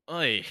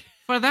 Oy.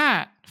 For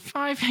that,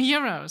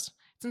 €5.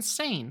 It's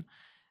insane.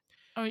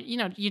 Or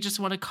you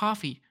just want a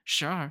coffee,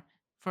 sure.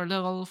 For a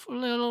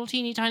little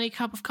teeny tiny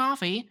cup of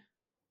coffee,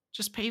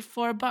 just pay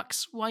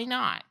 $4. Why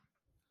not?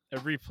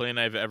 Every plane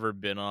I've ever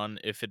been on,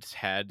 if it's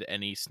had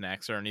any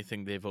snacks or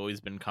anything, they've always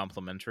been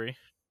complimentary.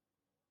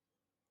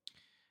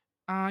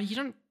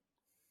 You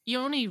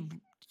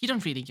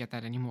don't really get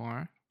that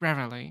anymore.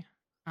 Rarely.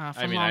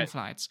 For long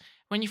flights.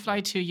 When you fly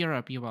to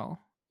Europe, you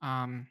will.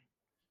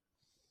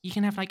 You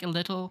can have like a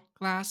little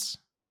glass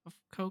of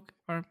Coke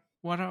or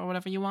water or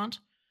whatever you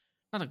want.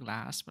 Not a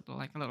glass, but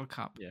like a little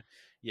cup.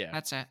 Yeah.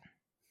 That's it.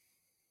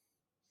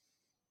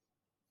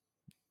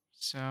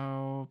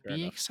 So Fair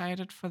be enough.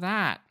 excited for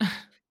that.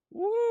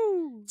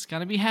 Woo! It's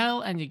gonna be hell,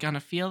 and you're gonna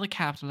feel the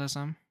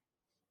capitalism.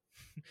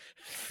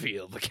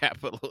 Feel the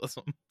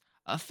capitalism.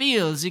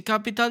 Feel the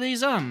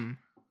capitalism.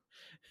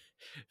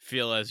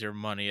 Feel as your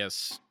money is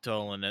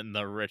stolen and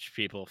the rich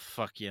people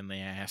fuck you in the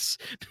ass.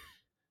 I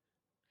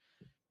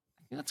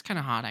think that's kind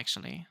of hot,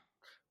 actually.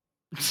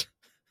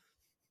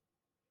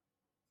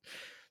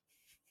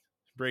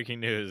 Breaking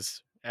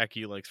news.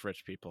 Aki likes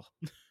rich people.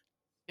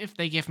 If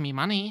they give me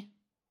money.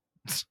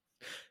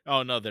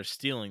 Oh no, they're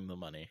stealing the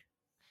money.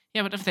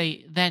 Yeah, but if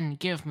they then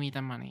give me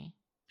the money.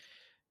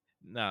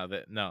 No,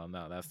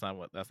 that's not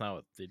what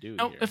they do.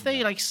 No, here. if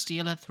they like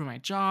steal it through my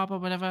job or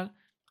whatever,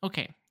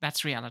 okay,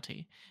 that's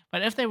reality.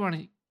 But if they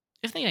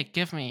like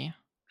give me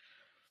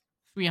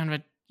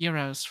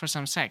 €300 for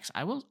some sex,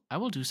 I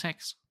will do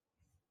sex.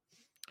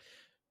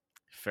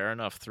 Fair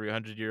enough.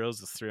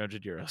 €300 is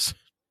 €300.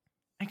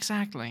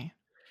 Exactly.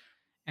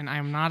 And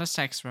I'm not a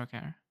sex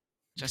worker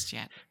just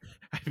yet.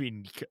 I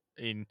mean,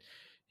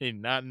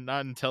 not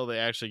until they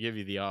actually give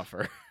you the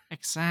offer.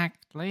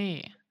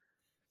 Exactly.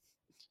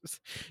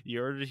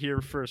 You heard it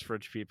here first,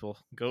 rich people.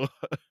 Go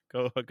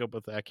hook up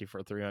with Aki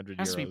for €300. It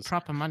has to be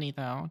proper money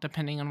though,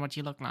 depending on what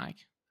you look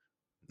like.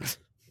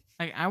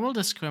 Like I will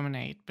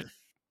discriminate, but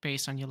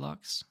based on your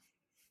looks.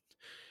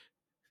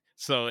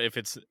 So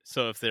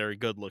if they're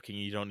good looking,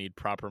 you don't need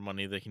proper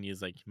money. They can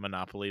use like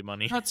Monopoly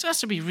money. No, it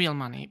has to be real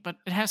money, but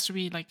it has to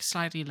be like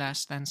slightly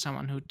less than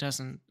someone who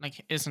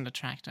isn't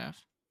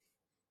attractive.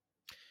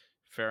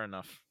 Fair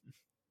enough.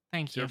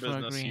 Thank It's you your for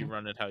business. agreeing. You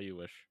run it how you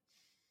wish.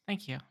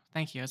 Thank you.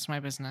 It's my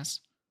business.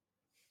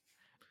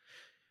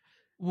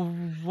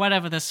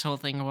 Whatever this whole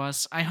thing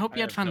was, I hope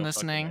you had fun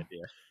listening.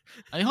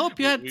 I hope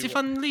you had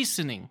fun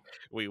listening.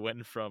 We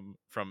went from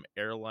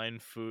airline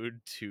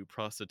food to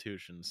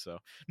prostitution. So,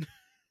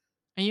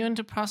 are you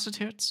into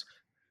prostitutes?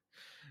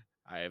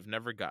 I have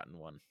never gotten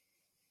one.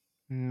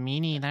 Me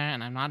neither,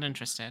 and I'm not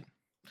interested.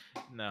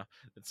 No,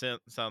 it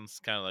sounds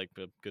kind of like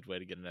a good way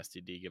to get an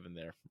STD, given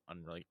they're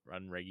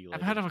unregulated.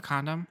 I've heard of a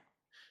condom.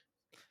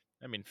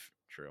 I mean,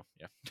 true.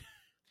 Yeah.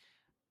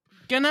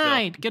 Good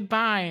night.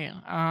 Goodbye.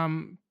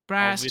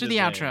 Brass to the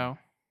outro.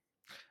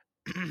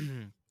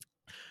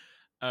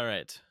 All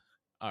right.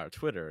 Our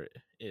Twitter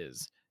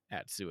is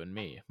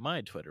 @SueandMe.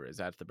 My Twitter is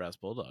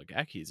 @TheBrassBulldog.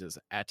 Aki's is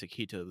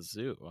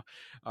 @TaquitoTheZoo.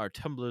 Our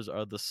Tumblrs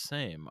are the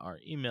same. Our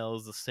email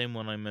is the same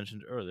one I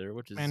mentioned earlier,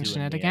 which is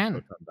Mention it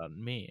again.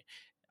 @proton.me.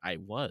 I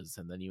was,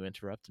 and then you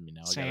interrupted me.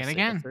 Now Say I gotta it say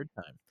again. it a third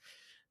time.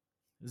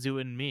 Zoo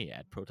and me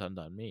at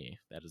proton.me.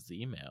 That is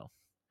the email.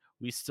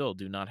 We still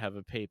do not have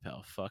a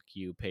PayPal. Fuck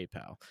you,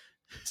 PayPal.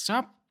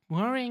 Stop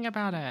worrying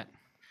about it.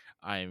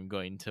 I am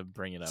going to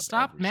bring it up.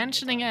 Stop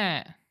mentioning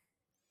it.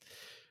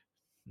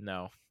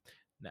 No.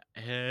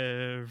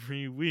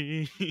 Every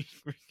week.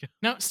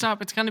 No,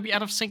 stop. It's going to be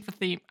out of sync with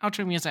the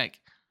outro music.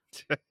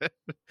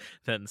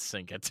 Then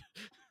sync it.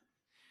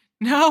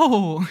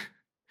 No.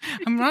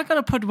 I'm not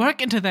going to put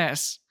work into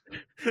this.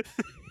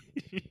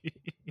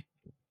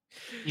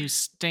 You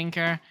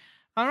stinker.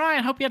 All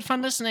right. Hope you had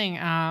fun listening.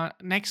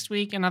 Next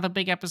week, another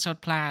big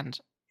episode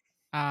planned.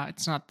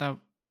 It's not the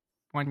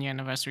 1 year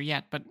anniversary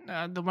yet, but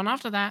the one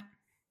after that.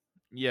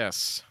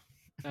 Yes.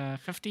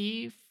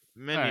 51st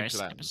Many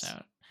plans.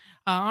 episode.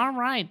 All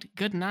right.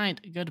 Good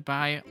night.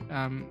 Goodbye.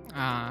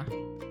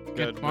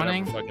 Good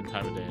morning. Whatever fucking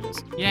time of day it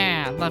is.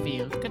 Yeah. Love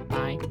you.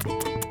 Goodbye.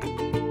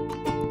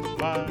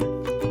 Bye.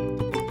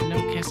 No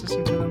kisses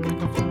into the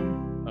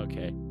microphone.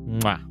 Okay.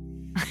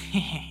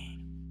 Mwah.